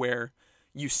quite a bit, where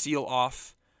you seal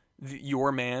off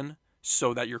your man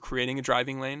so that you're creating a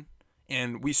driving lane.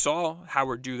 And we saw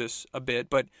Howard do this a bit,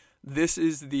 but this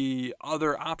is the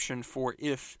other option for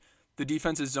if the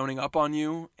defense is zoning up on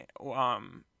you,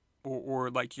 or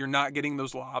like you're not getting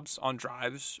those lobs on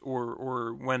drives,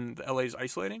 or when the LA is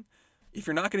isolating. If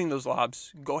you're not getting those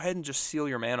lobs, go ahead and just seal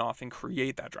your man off and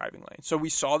create that driving lane. So we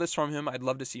saw this from him. I'd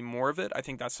love to see more of it. I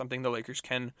think that's something the Lakers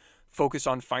can focus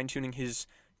on fine-tuning his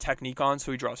technique on,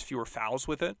 so he draws fewer fouls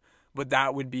with it. But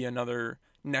that would be another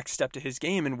next step to his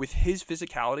game. And with his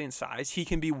physicality and size, he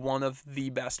can be one of the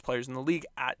best players in the league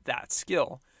at that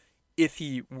skill if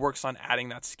he works on adding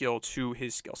that skill to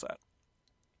his skill set.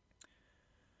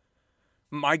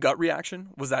 My gut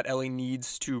reaction was that LA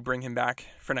needs to bring him back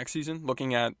for next season,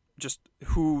 looking at just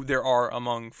who there are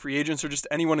among free agents or just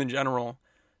anyone in general,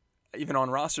 even on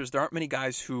rosters. There aren't many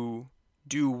guys who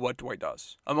do what Dwight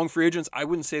does. Among free agents, I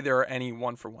wouldn't say there are any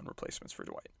one-for-one replacements for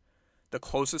Dwight. The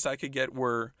closest I could get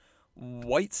were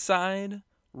Whiteside,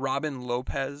 Robin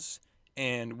Lopez,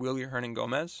 and Willie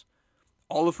Hernan-Gomez,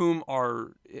 all of whom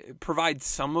provide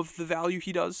some of the value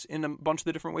he does in a bunch of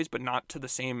the different ways, but not to the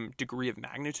same degree of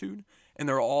magnitude. And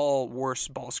they're all worse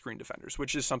ball screen defenders,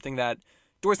 which is something that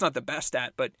Dwight's not the best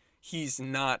at, but he's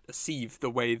not a sieve the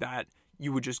way that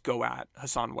you would just go at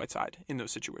Hassan Whiteside in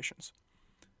those situations.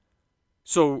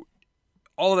 So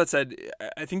all of that said,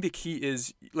 I think the key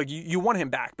is, like, you want him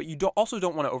back, but you also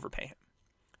don't want to overpay him.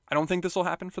 I don't think this will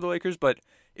happen for the Lakers, but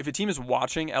if a team is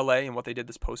watching LA and what they did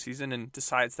this postseason and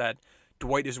decides that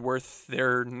Dwight is worth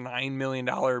their $9 million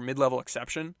mid-level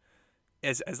exception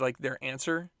as like their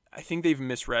answer, I think they've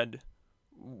misread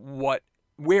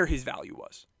where his value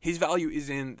was. His value is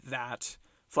in that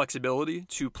flexibility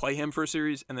to play him for a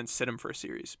series and then sit him for a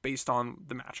series based on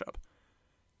the matchup.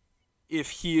 If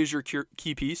he is your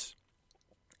key piece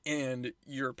and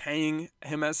you're paying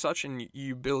him as such and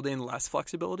you build in less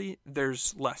flexibility,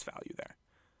 there's less value there.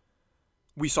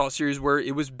 We saw a series where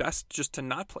it was best just to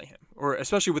not play him, or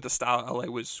especially with the style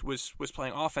LA was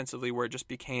playing offensively, where it just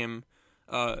became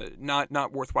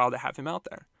not worthwhile to have him out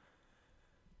there.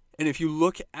 And if you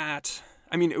look at,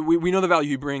 I mean, we know the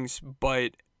value he brings,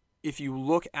 but if you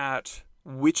look at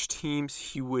which teams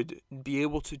he would be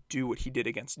able to do what he did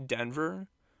against Denver,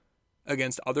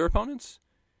 against other opponents,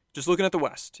 just looking at the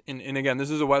West. And again,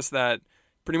 this is a West that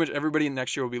pretty much everybody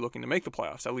next year will be looking to make the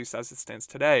playoffs, at least as it stands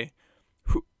today.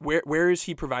 Where is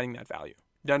he providing that value?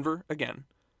 Denver, again.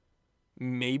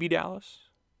 Maybe Dallas.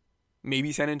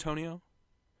 Maybe San Antonio.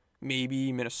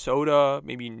 Maybe Minnesota.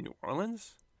 Maybe New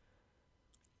Orleans.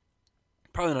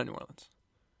 Probably not New Orleans.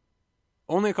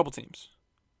 Only a couple teams.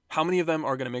 How many of them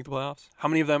are going to make the playoffs? How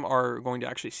many of them are going to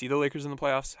actually see the Lakers in the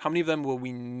playoffs? How many of them will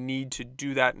we need to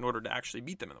do that in order to actually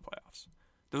beat them in the playoffs?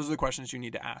 Those are the questions you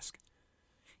need to ask.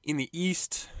 In the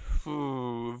East,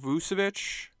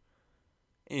 Vucevic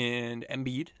and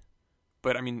Embiid.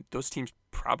 But, I mean, those teams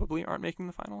probably aren't making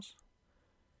the finals.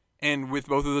 And with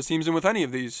both of those teams and with any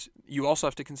of these, you also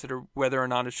have to consider whether or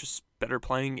not it's just better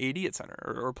playing AD at center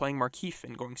or playing Markieff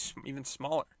and going even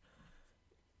smaller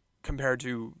compared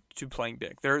to playing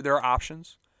big. There are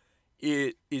options.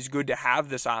 It is good to have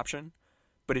this option,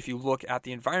 but if you look at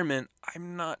the environment,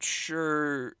 I'm not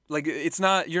sure. Like,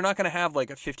 you're not going to have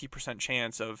like a 50%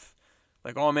 chance of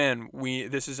like, oh man,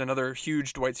 this is another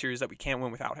huge Dwight series that we can't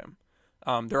win without him.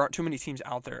 There aren't too many teams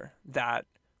out there that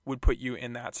would put you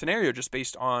in that scenario just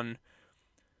based on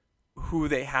who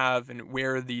they have and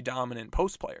where the dominant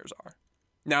post players are.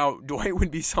 Now, Dwight would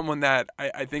be someone that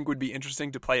I think would be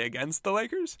interesting to play against the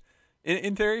Lakers,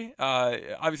 in theory.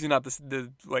 Obviously not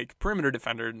the like perimeter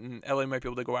defender, and LA might be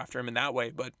able to go after him in that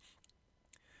way. But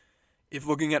if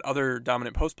looking at other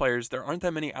dominant post players, there aren't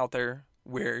that many out there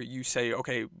where you say,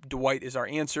 okay, Dwight is our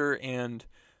answer, and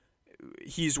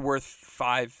he's worth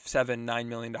 $5, $7, $9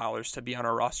 million to be on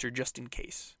our roster just in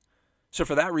case. So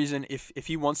for that reason, if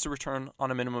he wants to return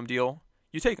on a minimum deal,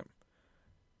 you take him.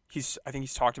 I think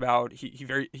he's talked about,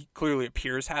 he clearly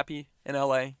appears happy in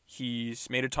LA. He's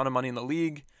made a ton of money in the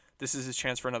league. This is his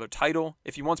chance for another title.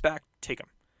 If he wants back, take him.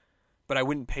 But I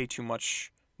wouldn't pay too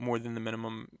much more than the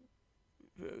minimum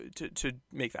to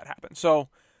make that happen. So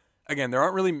again, there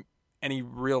aren't really any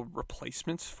real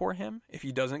replacements for him if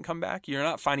he doesn't come back. You're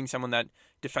not finding someone that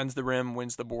defends the rim,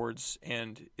 wins the boards,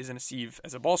 and is in a sieve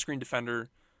as a ball screen defender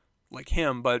like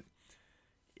him. But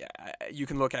you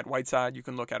can look at Whiteside, you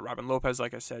can look at Robin Lopez,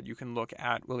 like I said, you can look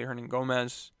at Willy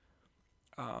Hernangomez.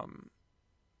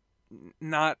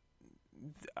 Not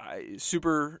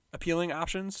super appealing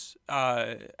options.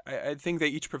 I think they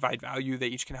each provide value. They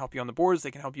each can help you on the boards.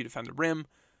 They can help you defend the rim.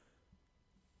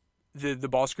 The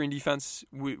ball screen defense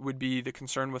would be the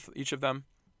concern with each of them.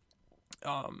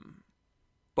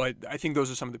 But I think those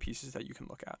are some of the pieces that you can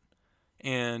look at.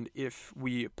 And if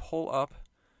we pull up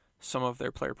some of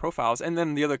their player profiles, and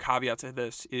then the other caveat to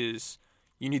this is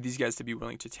you need these guys to be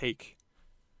willing to take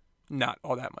not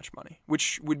all that much money,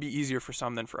 which would be easier for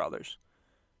some than for others.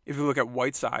 If you look at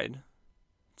Whiteside,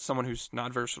 someone who's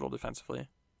not versatile defensively,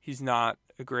 he's not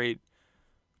a great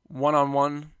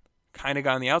one-on-one kind of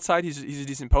guy on the outside. He's a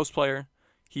decent post player.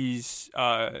 He's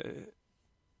a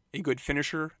good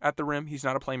finisher at the rim. He's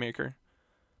not a playmaker.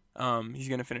 He's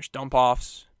going to finish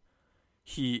dump-offs.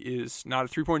 He is not a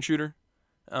three-point shooter.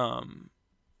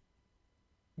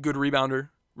 Good rebounder,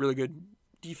 really good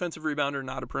defensive rebounder,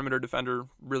 not a perimeter defender,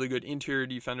 really good interior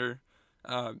defender.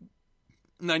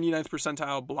 99th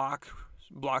percentile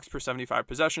blocks per 75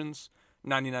 possessions,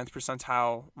 99th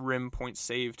percentile rim points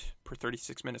saved per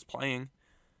 36 minutes playing.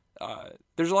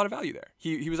 There's a lot of value there.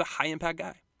 He was a high impact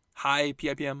guy, high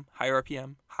PIPM, high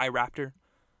RPM, high Raptor,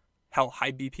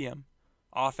 high BPM,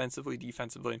 offensively,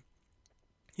 defensively.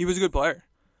 He was a good player.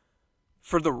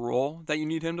 For the role that you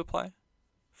need him to play,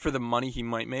 for the money he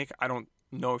might make, I don't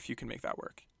know if you can make that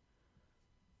work.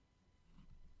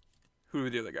 Who are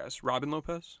the other guys? Robin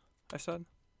Lopez, I said.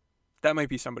 That might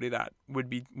be somebody that would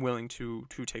be willing to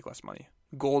take less money.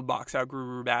 Gold box out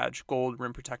guru badge, gold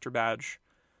rim protector badge.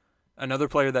 Another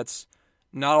player that's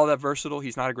not all that versatile.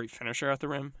 He's not a great finisher at the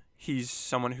rim. He's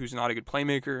someone who's not a good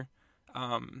playmaker.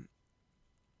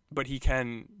 But he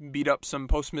can beat up some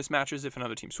post mismatches if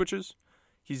another team switches.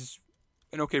 He's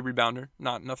an okay rebounder,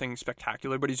 nothing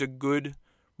spectacular, but he's a good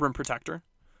rim protector.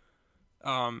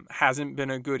 Hasn't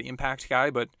been a good impact guy,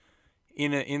 but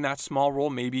in that small role,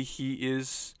 maybe he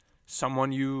is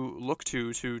someone you look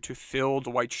to fill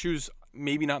Dwight's shoes.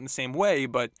 Maybe not in the same way,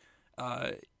 but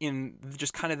in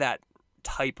just kind of that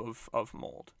type of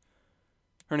mold.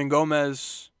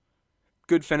 Hernangomez,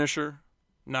 good finisher,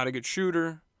 not a good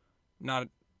shooter, not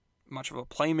much of a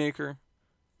playmaker,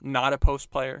 not a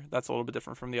post player. That's a little bit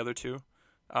different from the other two.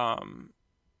 An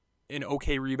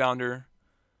okay rebounder,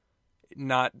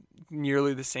 not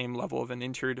nearly the same level of an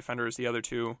interior defender as the other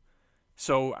two.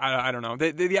 So I don't know.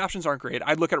 The options aren't great.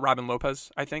 I'd look at Robin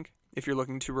Lopez, I think, if you're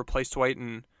looking to replace Dwight,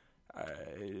 and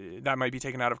that might be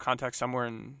taken out of context somewhere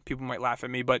and people might laugh at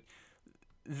me, but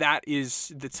that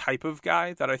is the type of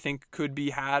guy that I think could be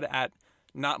had at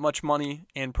not much money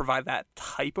and provide that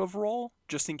type of role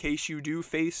just in case you do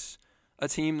face a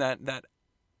team that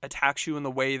attacks you in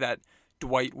the way that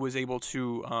Dwight was able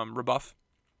to rebuff.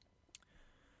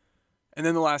 And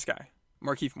then the last guy,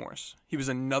 Markieff Morris. He was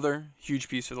another huge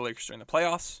piece for the Lakers during the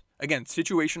playoffs. Again,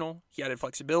 situational. He added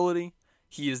flexibility.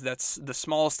 He is that's the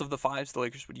smallest of the fives the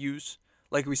Lakers would use.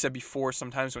 Like we said before,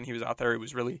 sometimes when he was out there, it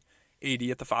was really AD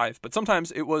at the 5. But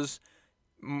sometimes it was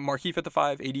Markieff at the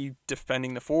 5, AD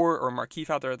defending the 4, or Markieff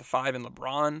out there at the 5 and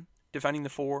LeBron defending the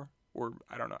 4. Or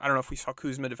I don't know if we saw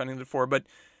Kuzma defending the 4. But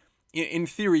in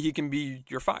theory, he can be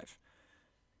your 5.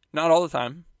 Not all the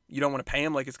time. You don't want to pay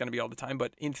him like it's going to be all the time.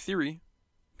 But in theory,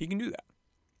 he can do that.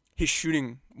 His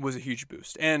shooting was a huge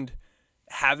boost. And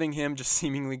having him just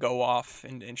seemingly go off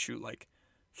and shoot like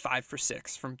 5 for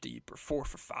 6 from deep, or 4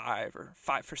 for 5, or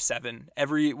 5 for 7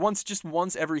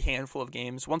 once every handful of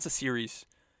games, once a series,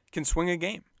 can swing a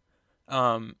game.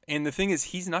 And the thing is,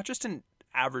 he's not just an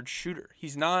average shooter.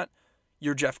 He's not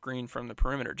your Jeff Green from the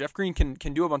perimeter. Jeff Green can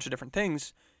do a bunch of different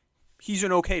things. He's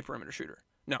an okay perimeter shooter.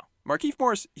 No, Markieff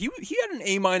Morris, he had an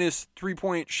A-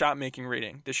 3-point shot making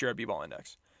rating this year at B-Ball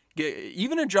Index.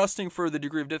 Even adjusting for the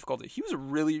degree of difficulty, he was a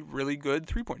really, really good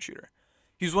 3-point shooter.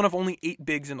 He was one of only 8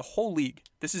 bigs in the whole league.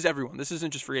 This is everyone. This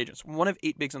isn't just free agents. One of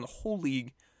 8 bigs in the whole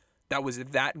league that was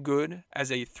that good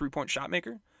as a 3-point shot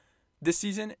maker this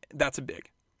season. That's a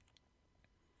big.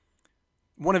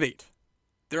 One of 8.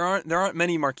 There aren't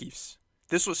many Markieffs.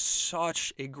 This was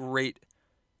such a great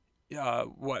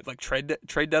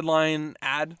trade deadline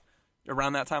ad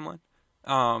around that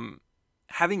timeline.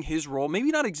 Having his role,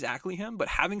 maybe not exactly him, but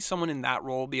having someone in that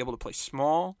role be able to play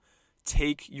small,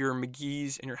 take your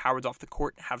McGee's and your Howards off the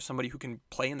court, and have somebody who can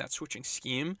play in that switching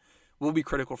scheme will be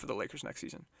critical for the Lakers next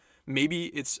season. Maybe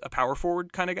it's a power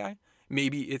forward kind of guy.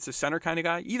 Maybe it's a center kind of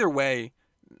guy. Either way,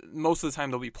 most of the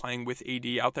time they'll be playing with AD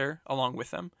out there along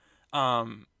with them.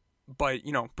 But,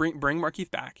 bring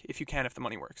Markieff back if you can, if the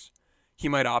money works. He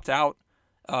might opt out.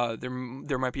 There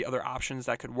might be other options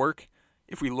that could work.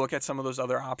 If we look at some of those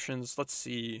other options, let's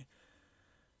see.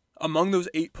 Among those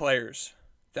 8 players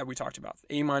that we talked about,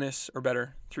 A- or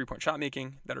better 3-point shot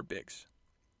making that are bigs.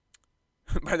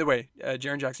 By the way,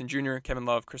 Jaren Jackson Jr., Kevin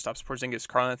Love, Kristaps Porzingis,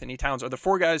 Karl-Anthony Towns are the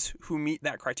 4 guys who meet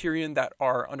that criterion that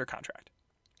are under contract.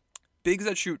 Bigs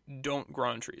that shoot don't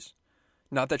grow on trees.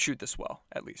 Not that shoot this well,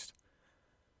 at least.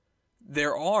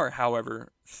 There are,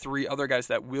 however, 3 other guys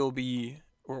that will be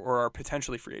or are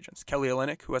potentially free agents. Kelly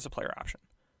Olynyk, who has a player option.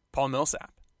 Paul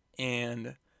Millsap,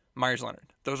 and Myers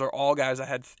Leonard. Those are all guys that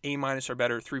had A- or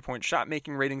better 3-point shot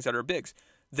making ratings that are bigs.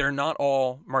 They're not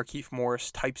all Markieff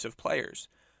Morris types of players,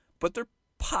 but they're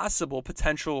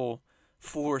potential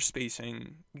floor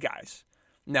spacing guys.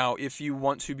 Now, if you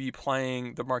want to be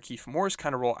playing the Markieff Morris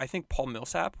kind of role, I think Paul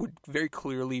Millsap would very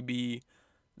clearly be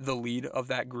the lead of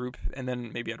that group, and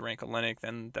then maybe I'd rank Olynyk,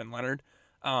 then Leonard.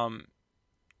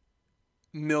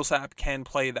 Millsap can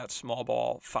play that small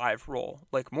ball 5 role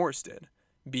like Morris did.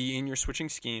 Be in your switching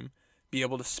scheme, be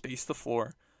able to space the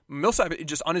floor. Millsap,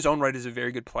 just on his own right, is a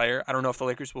very good player. I don't know if the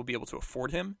Lakers will be able to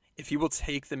afford him. If he will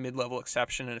take the mid-level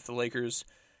exception, and if the Lakers,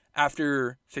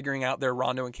 after figuring out their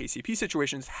Rondo and KCP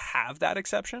situations, have that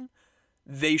exception,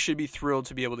 they should be thrilled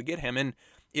to be able to get him. And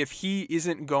if he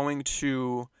isn't going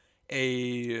to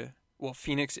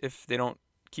Phoenix, if they don't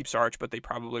keep Sarge, but they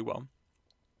probably will.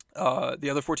 The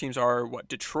other 4 teams are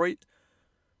Detroit,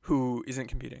 who isn't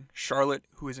competing, Charlotte,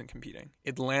 who isn't competing,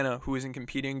 Atlanta, who isn't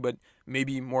competing but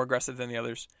maybe more aggressive than the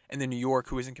others, and then New York,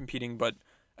 who isn't competing but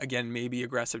again maybe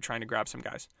aggressive, trying to grab some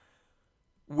guys.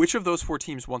 Which of those 4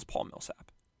 teams wants Paul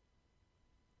Millsap?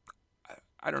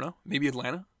 I don't know. Maybe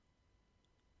Atlanta.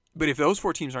 But if those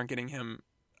 4 teams aren't getting him,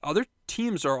 other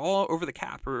teams are all over the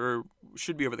cap or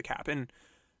should be over the cap, and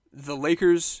the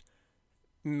Lakers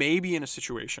may be in a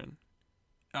situation.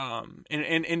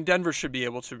 And Denver should be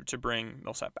able to bring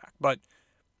Millsap back. But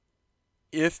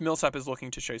if Millsap is looking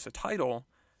to chase a title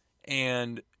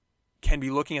and can be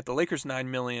looking at the Lakers' $9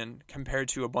 million compared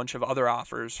to a bunch of other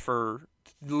offers for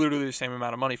literally the same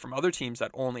amount of money from other teams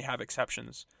that only have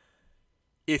exceptions,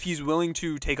 if he's willing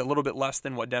to take a little bit less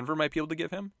than what Denver might be able to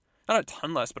give him, not a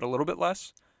ton less, but a little bit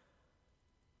less,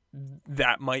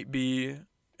 that might be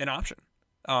an option.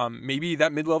 Maybe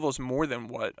that mid-level is more than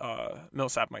what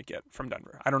Millsap might get from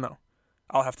Denver. I don't know.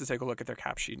 I'll have to take a look at their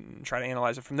cap sheet and try to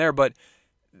analyze it from there. But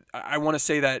I want to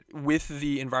say that with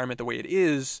the environment the way it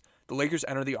is, the Lakers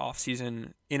enter the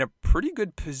offseason in a pretty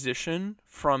good position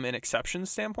from an exception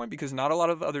standpoint because not a lot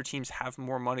of other teams have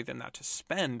more money than that to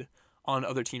spend on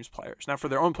other teams' players. Now, for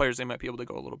their own players, they might be able to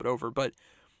go a little bit over. But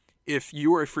if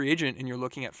you are a free agent and you're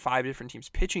looking at 5 different teams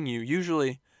pitching you,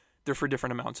 usually they're for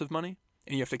different amounts of money.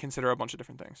 And you have to consider a bunch of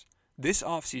different things. This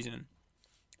offseason,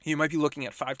 you might be looking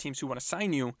at 5 teams who want to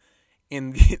sign you,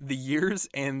 and the years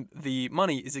and the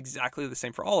money is exactly the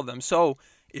same for all of them. So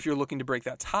if you're looking to break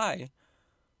that tie,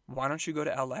 why don't you go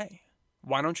to LA?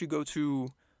 Why don't you go to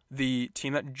the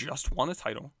team that just won a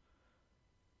title,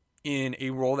 in a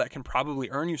role that can probably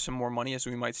earn you some more money, as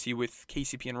we might see with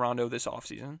KCP and Rondo this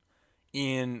offseason,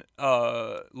 in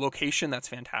a location that's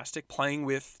fantastic, playing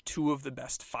with two of the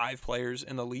best 5 players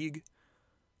in the league,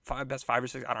 best 5 or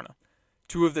 6, I don't know,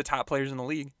 2 of the top players in the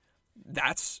league.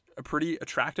 That's a pretty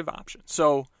attractive option.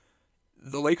 So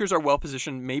the Lakers are well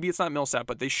positioned. Maybe it's not Millsap,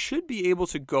 but they should be able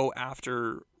to go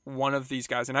after one of these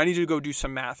guys. And I need to go do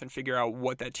some math and figure out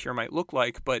what that tier might look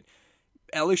like. But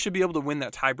LA should be able to win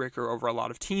that tiebreaker over a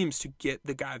lot of teams to get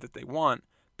the guy that they want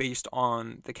based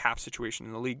on the cap situation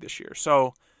in the league this year.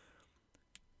 So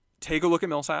take a look at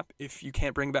Millsap if you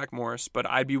can't bring back Morris, but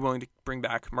I'd be willing to bring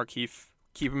back Markieff,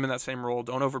 keep him in that same role,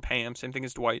 don't overpay him, same thing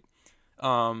as Dwight.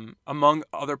 Among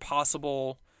other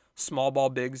possible small ball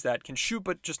bigs that can shoot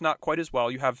but just not quite as well,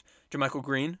 you have JaMychal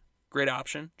Green, great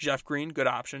option, Jeff Green, good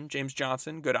option, James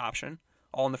Johnson, good option,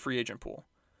 all in the free agent pool.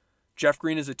 Jeff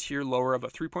Green is a tier lower of a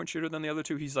 3-point shooter than the other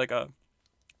two. He's like I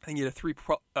think he had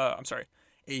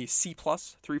a C+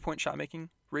 3-point shot making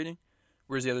rating,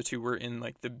 whereas the other two were in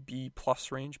like the B+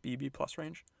 range, BB+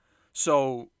 range.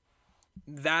 So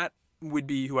that would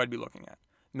be who I'd be looking at.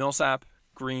 Millsap,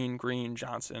 Green,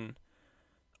 Johnson.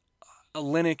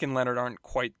 Olynyk and Leonard aren't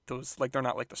quite those, like they're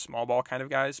not like the small ball kind of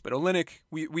guys, but Olynyk,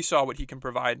 we saw what he can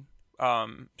provide.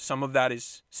 Some of that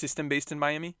is system based in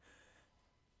Miami.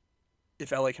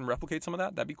 If LA can replicate some of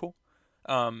that, that'd be cool.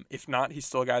 If not, he's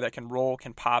still a guy that can roll,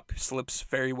 can pop, slips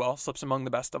very well, slips among the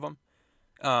best of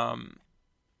them.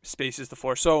 Spaces the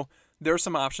floor. So there are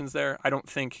some options there. I don't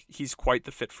think he's quite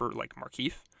the fit for like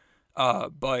Markieff,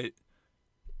 but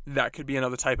that could be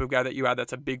another type of guy that you add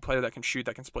that's a big player that can shoot,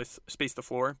 that can space the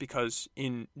floor, because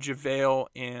in JaVale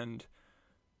and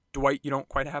Dwight, you don't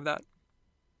quite have that.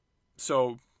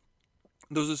 So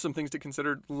those are some things to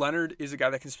consider. Leonard is a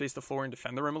guy that can space the floor and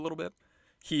defend the rim a little bit.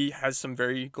 He has some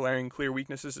very glaring, clear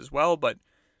weaknesses as well, but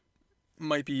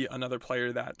might be another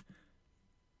player that,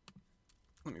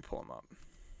 let me pull him up,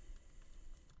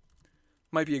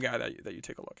 might be a guy that you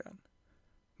take a look at.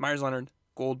 Myers Leonard,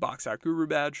 gold box out guru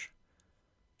badge.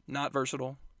 Not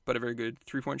versatile, but a very good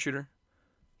 3-point shooter.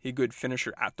 He's a good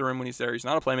finisher at the rim when he's there. He's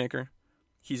not a playmaker.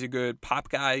 He's a good pop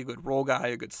guy, a good roll guy,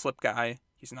 a good slip guy.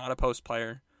 He's not a post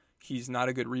player. He's not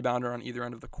a good rebounder on either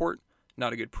end of the court.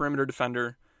 Not a good perimeter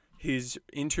defender. His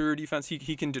interior defense, he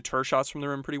can deter shots from the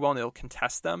rim pretty well, and he'll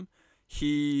contest them.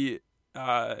 He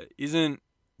isn't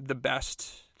the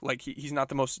best, like he's not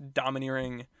the most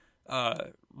domineering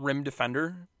rim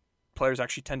defender. Players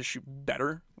actually tend to shoot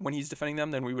better when he's defending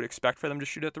them than we would expect for them to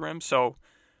shoot at the rim. So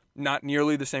not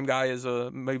nearly the same guy as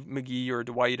a McGee or a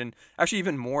Dwight. And actually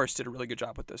even Morris did a really good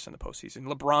job with this in the postseason.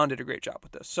 LeBron did a great job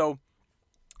with this. So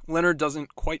Leonard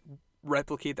doesn't quite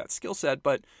replicate that skill set,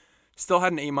 but still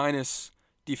had an A-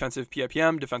 defensive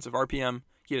PIPM, defensive RPM.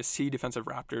 He had a C defensive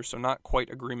Raptor, so not quite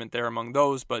agreement there among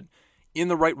those. But in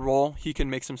the right role, he can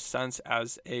make some sense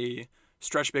as a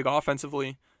stretch big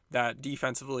offensively, that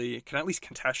defensively can at least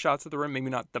contest shots at the rim, maybe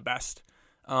not the best.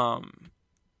 So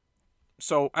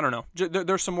I don't know.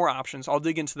 There's some more options. I'll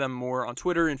dig into them more on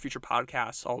Twitter in future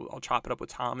podcasts. I'll chop it up with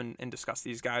Tom and discuss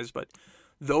these guys. But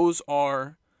those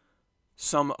are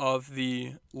some of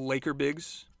the Laker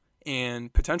bigs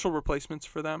and potential replacements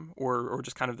for them, or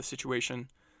just kind of the situation.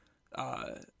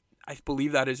 I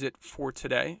believe that is it for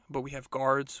today. But we have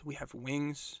guards. We have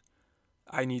wings.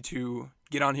 I need to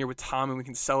get on here with Tom and we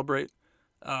can celebrate.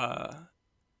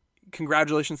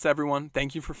 Congratulations to everyone.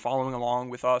 Thank you for following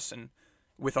along with us and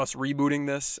with us rebooting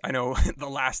this. I know the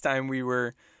last time we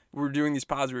were doing these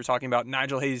pods, we were talking about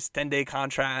Nigel Hayes' 10-day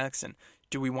contracts and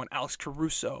do we want Alex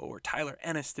Caruso or Tyler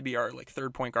Ennis to be our like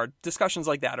third point guard? Discussions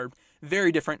like that are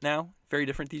very different now, very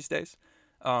different these days.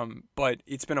 But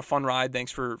it's been a fun ride.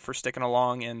 Thanks for sticking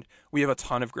along, and we have a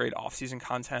ton of great off-season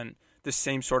content. The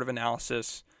same sort of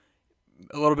analysis,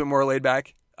 a little bit more laid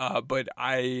back. But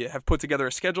I have put together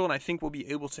a schedule, and I think we'll be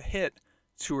able to hit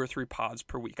 2 or 3 pods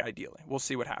per week, ideally. We'll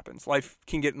see what happens. Life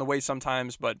can get in the way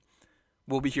sometimes, but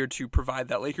we'll be here to provide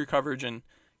that Laker coverage and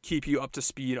keep you up to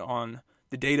speed on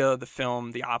the data, the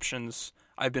film, the options.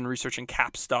 I've been researching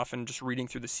cap stuff and just reading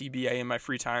through the CBA in my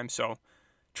free time, so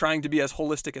trying to be as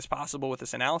holistic as possible with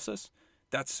this analysis.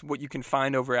 That's what you can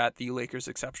find over at the Lakers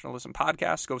Exceptionalism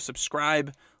Podcast. Go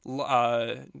subscribe.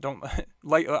 Don't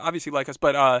obviously like us,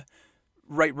 but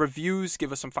write reviews,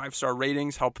 give us some 5-star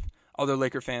ratings, help other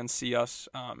Laker fans see us.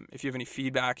 If you have any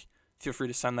feedback, feel free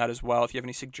to send that as well. If you have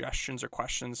any suggestions or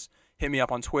questions, hit me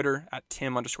up on Twitter at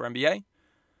Tim_NBA.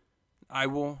 I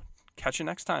will catch you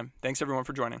next time. Thanks everyone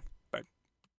for joining. Bye.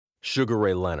 Sugar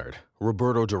Ray Leonard,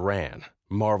 Roberto Duran,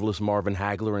 Marvelous Marvin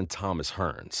Hagler, and Thomas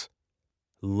Hearns.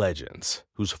 Legends,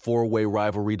 whose 4-way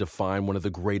rivalry defined one of the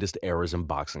greatest eras in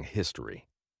boxing history.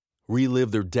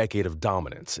 Relive their decade of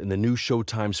dominance in the new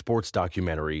Showtime sports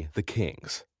documentary, The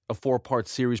Kings, a 4-part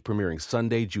series premiering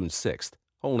Sunday, June 6th,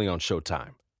 only on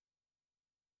Showtime.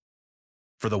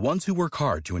 For the ones who work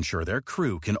hard to ensure their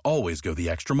crew can always go the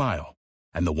extra mile,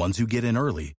 and the ones who get in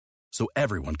early so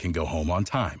everyone can go home on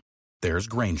time, there's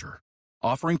Grainger,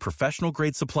 offering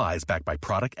professional-grade supplies backed by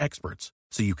product experts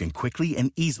so you can quickly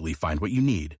and easily find what you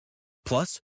need.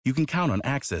 Plus, you can count on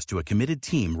access to a committed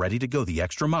team ready to go the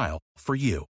extra mile for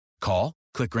you. Call,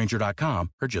 click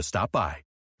Grainger.com, or just stop by.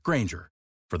 Grainger,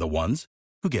 for the ones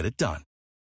who get it done.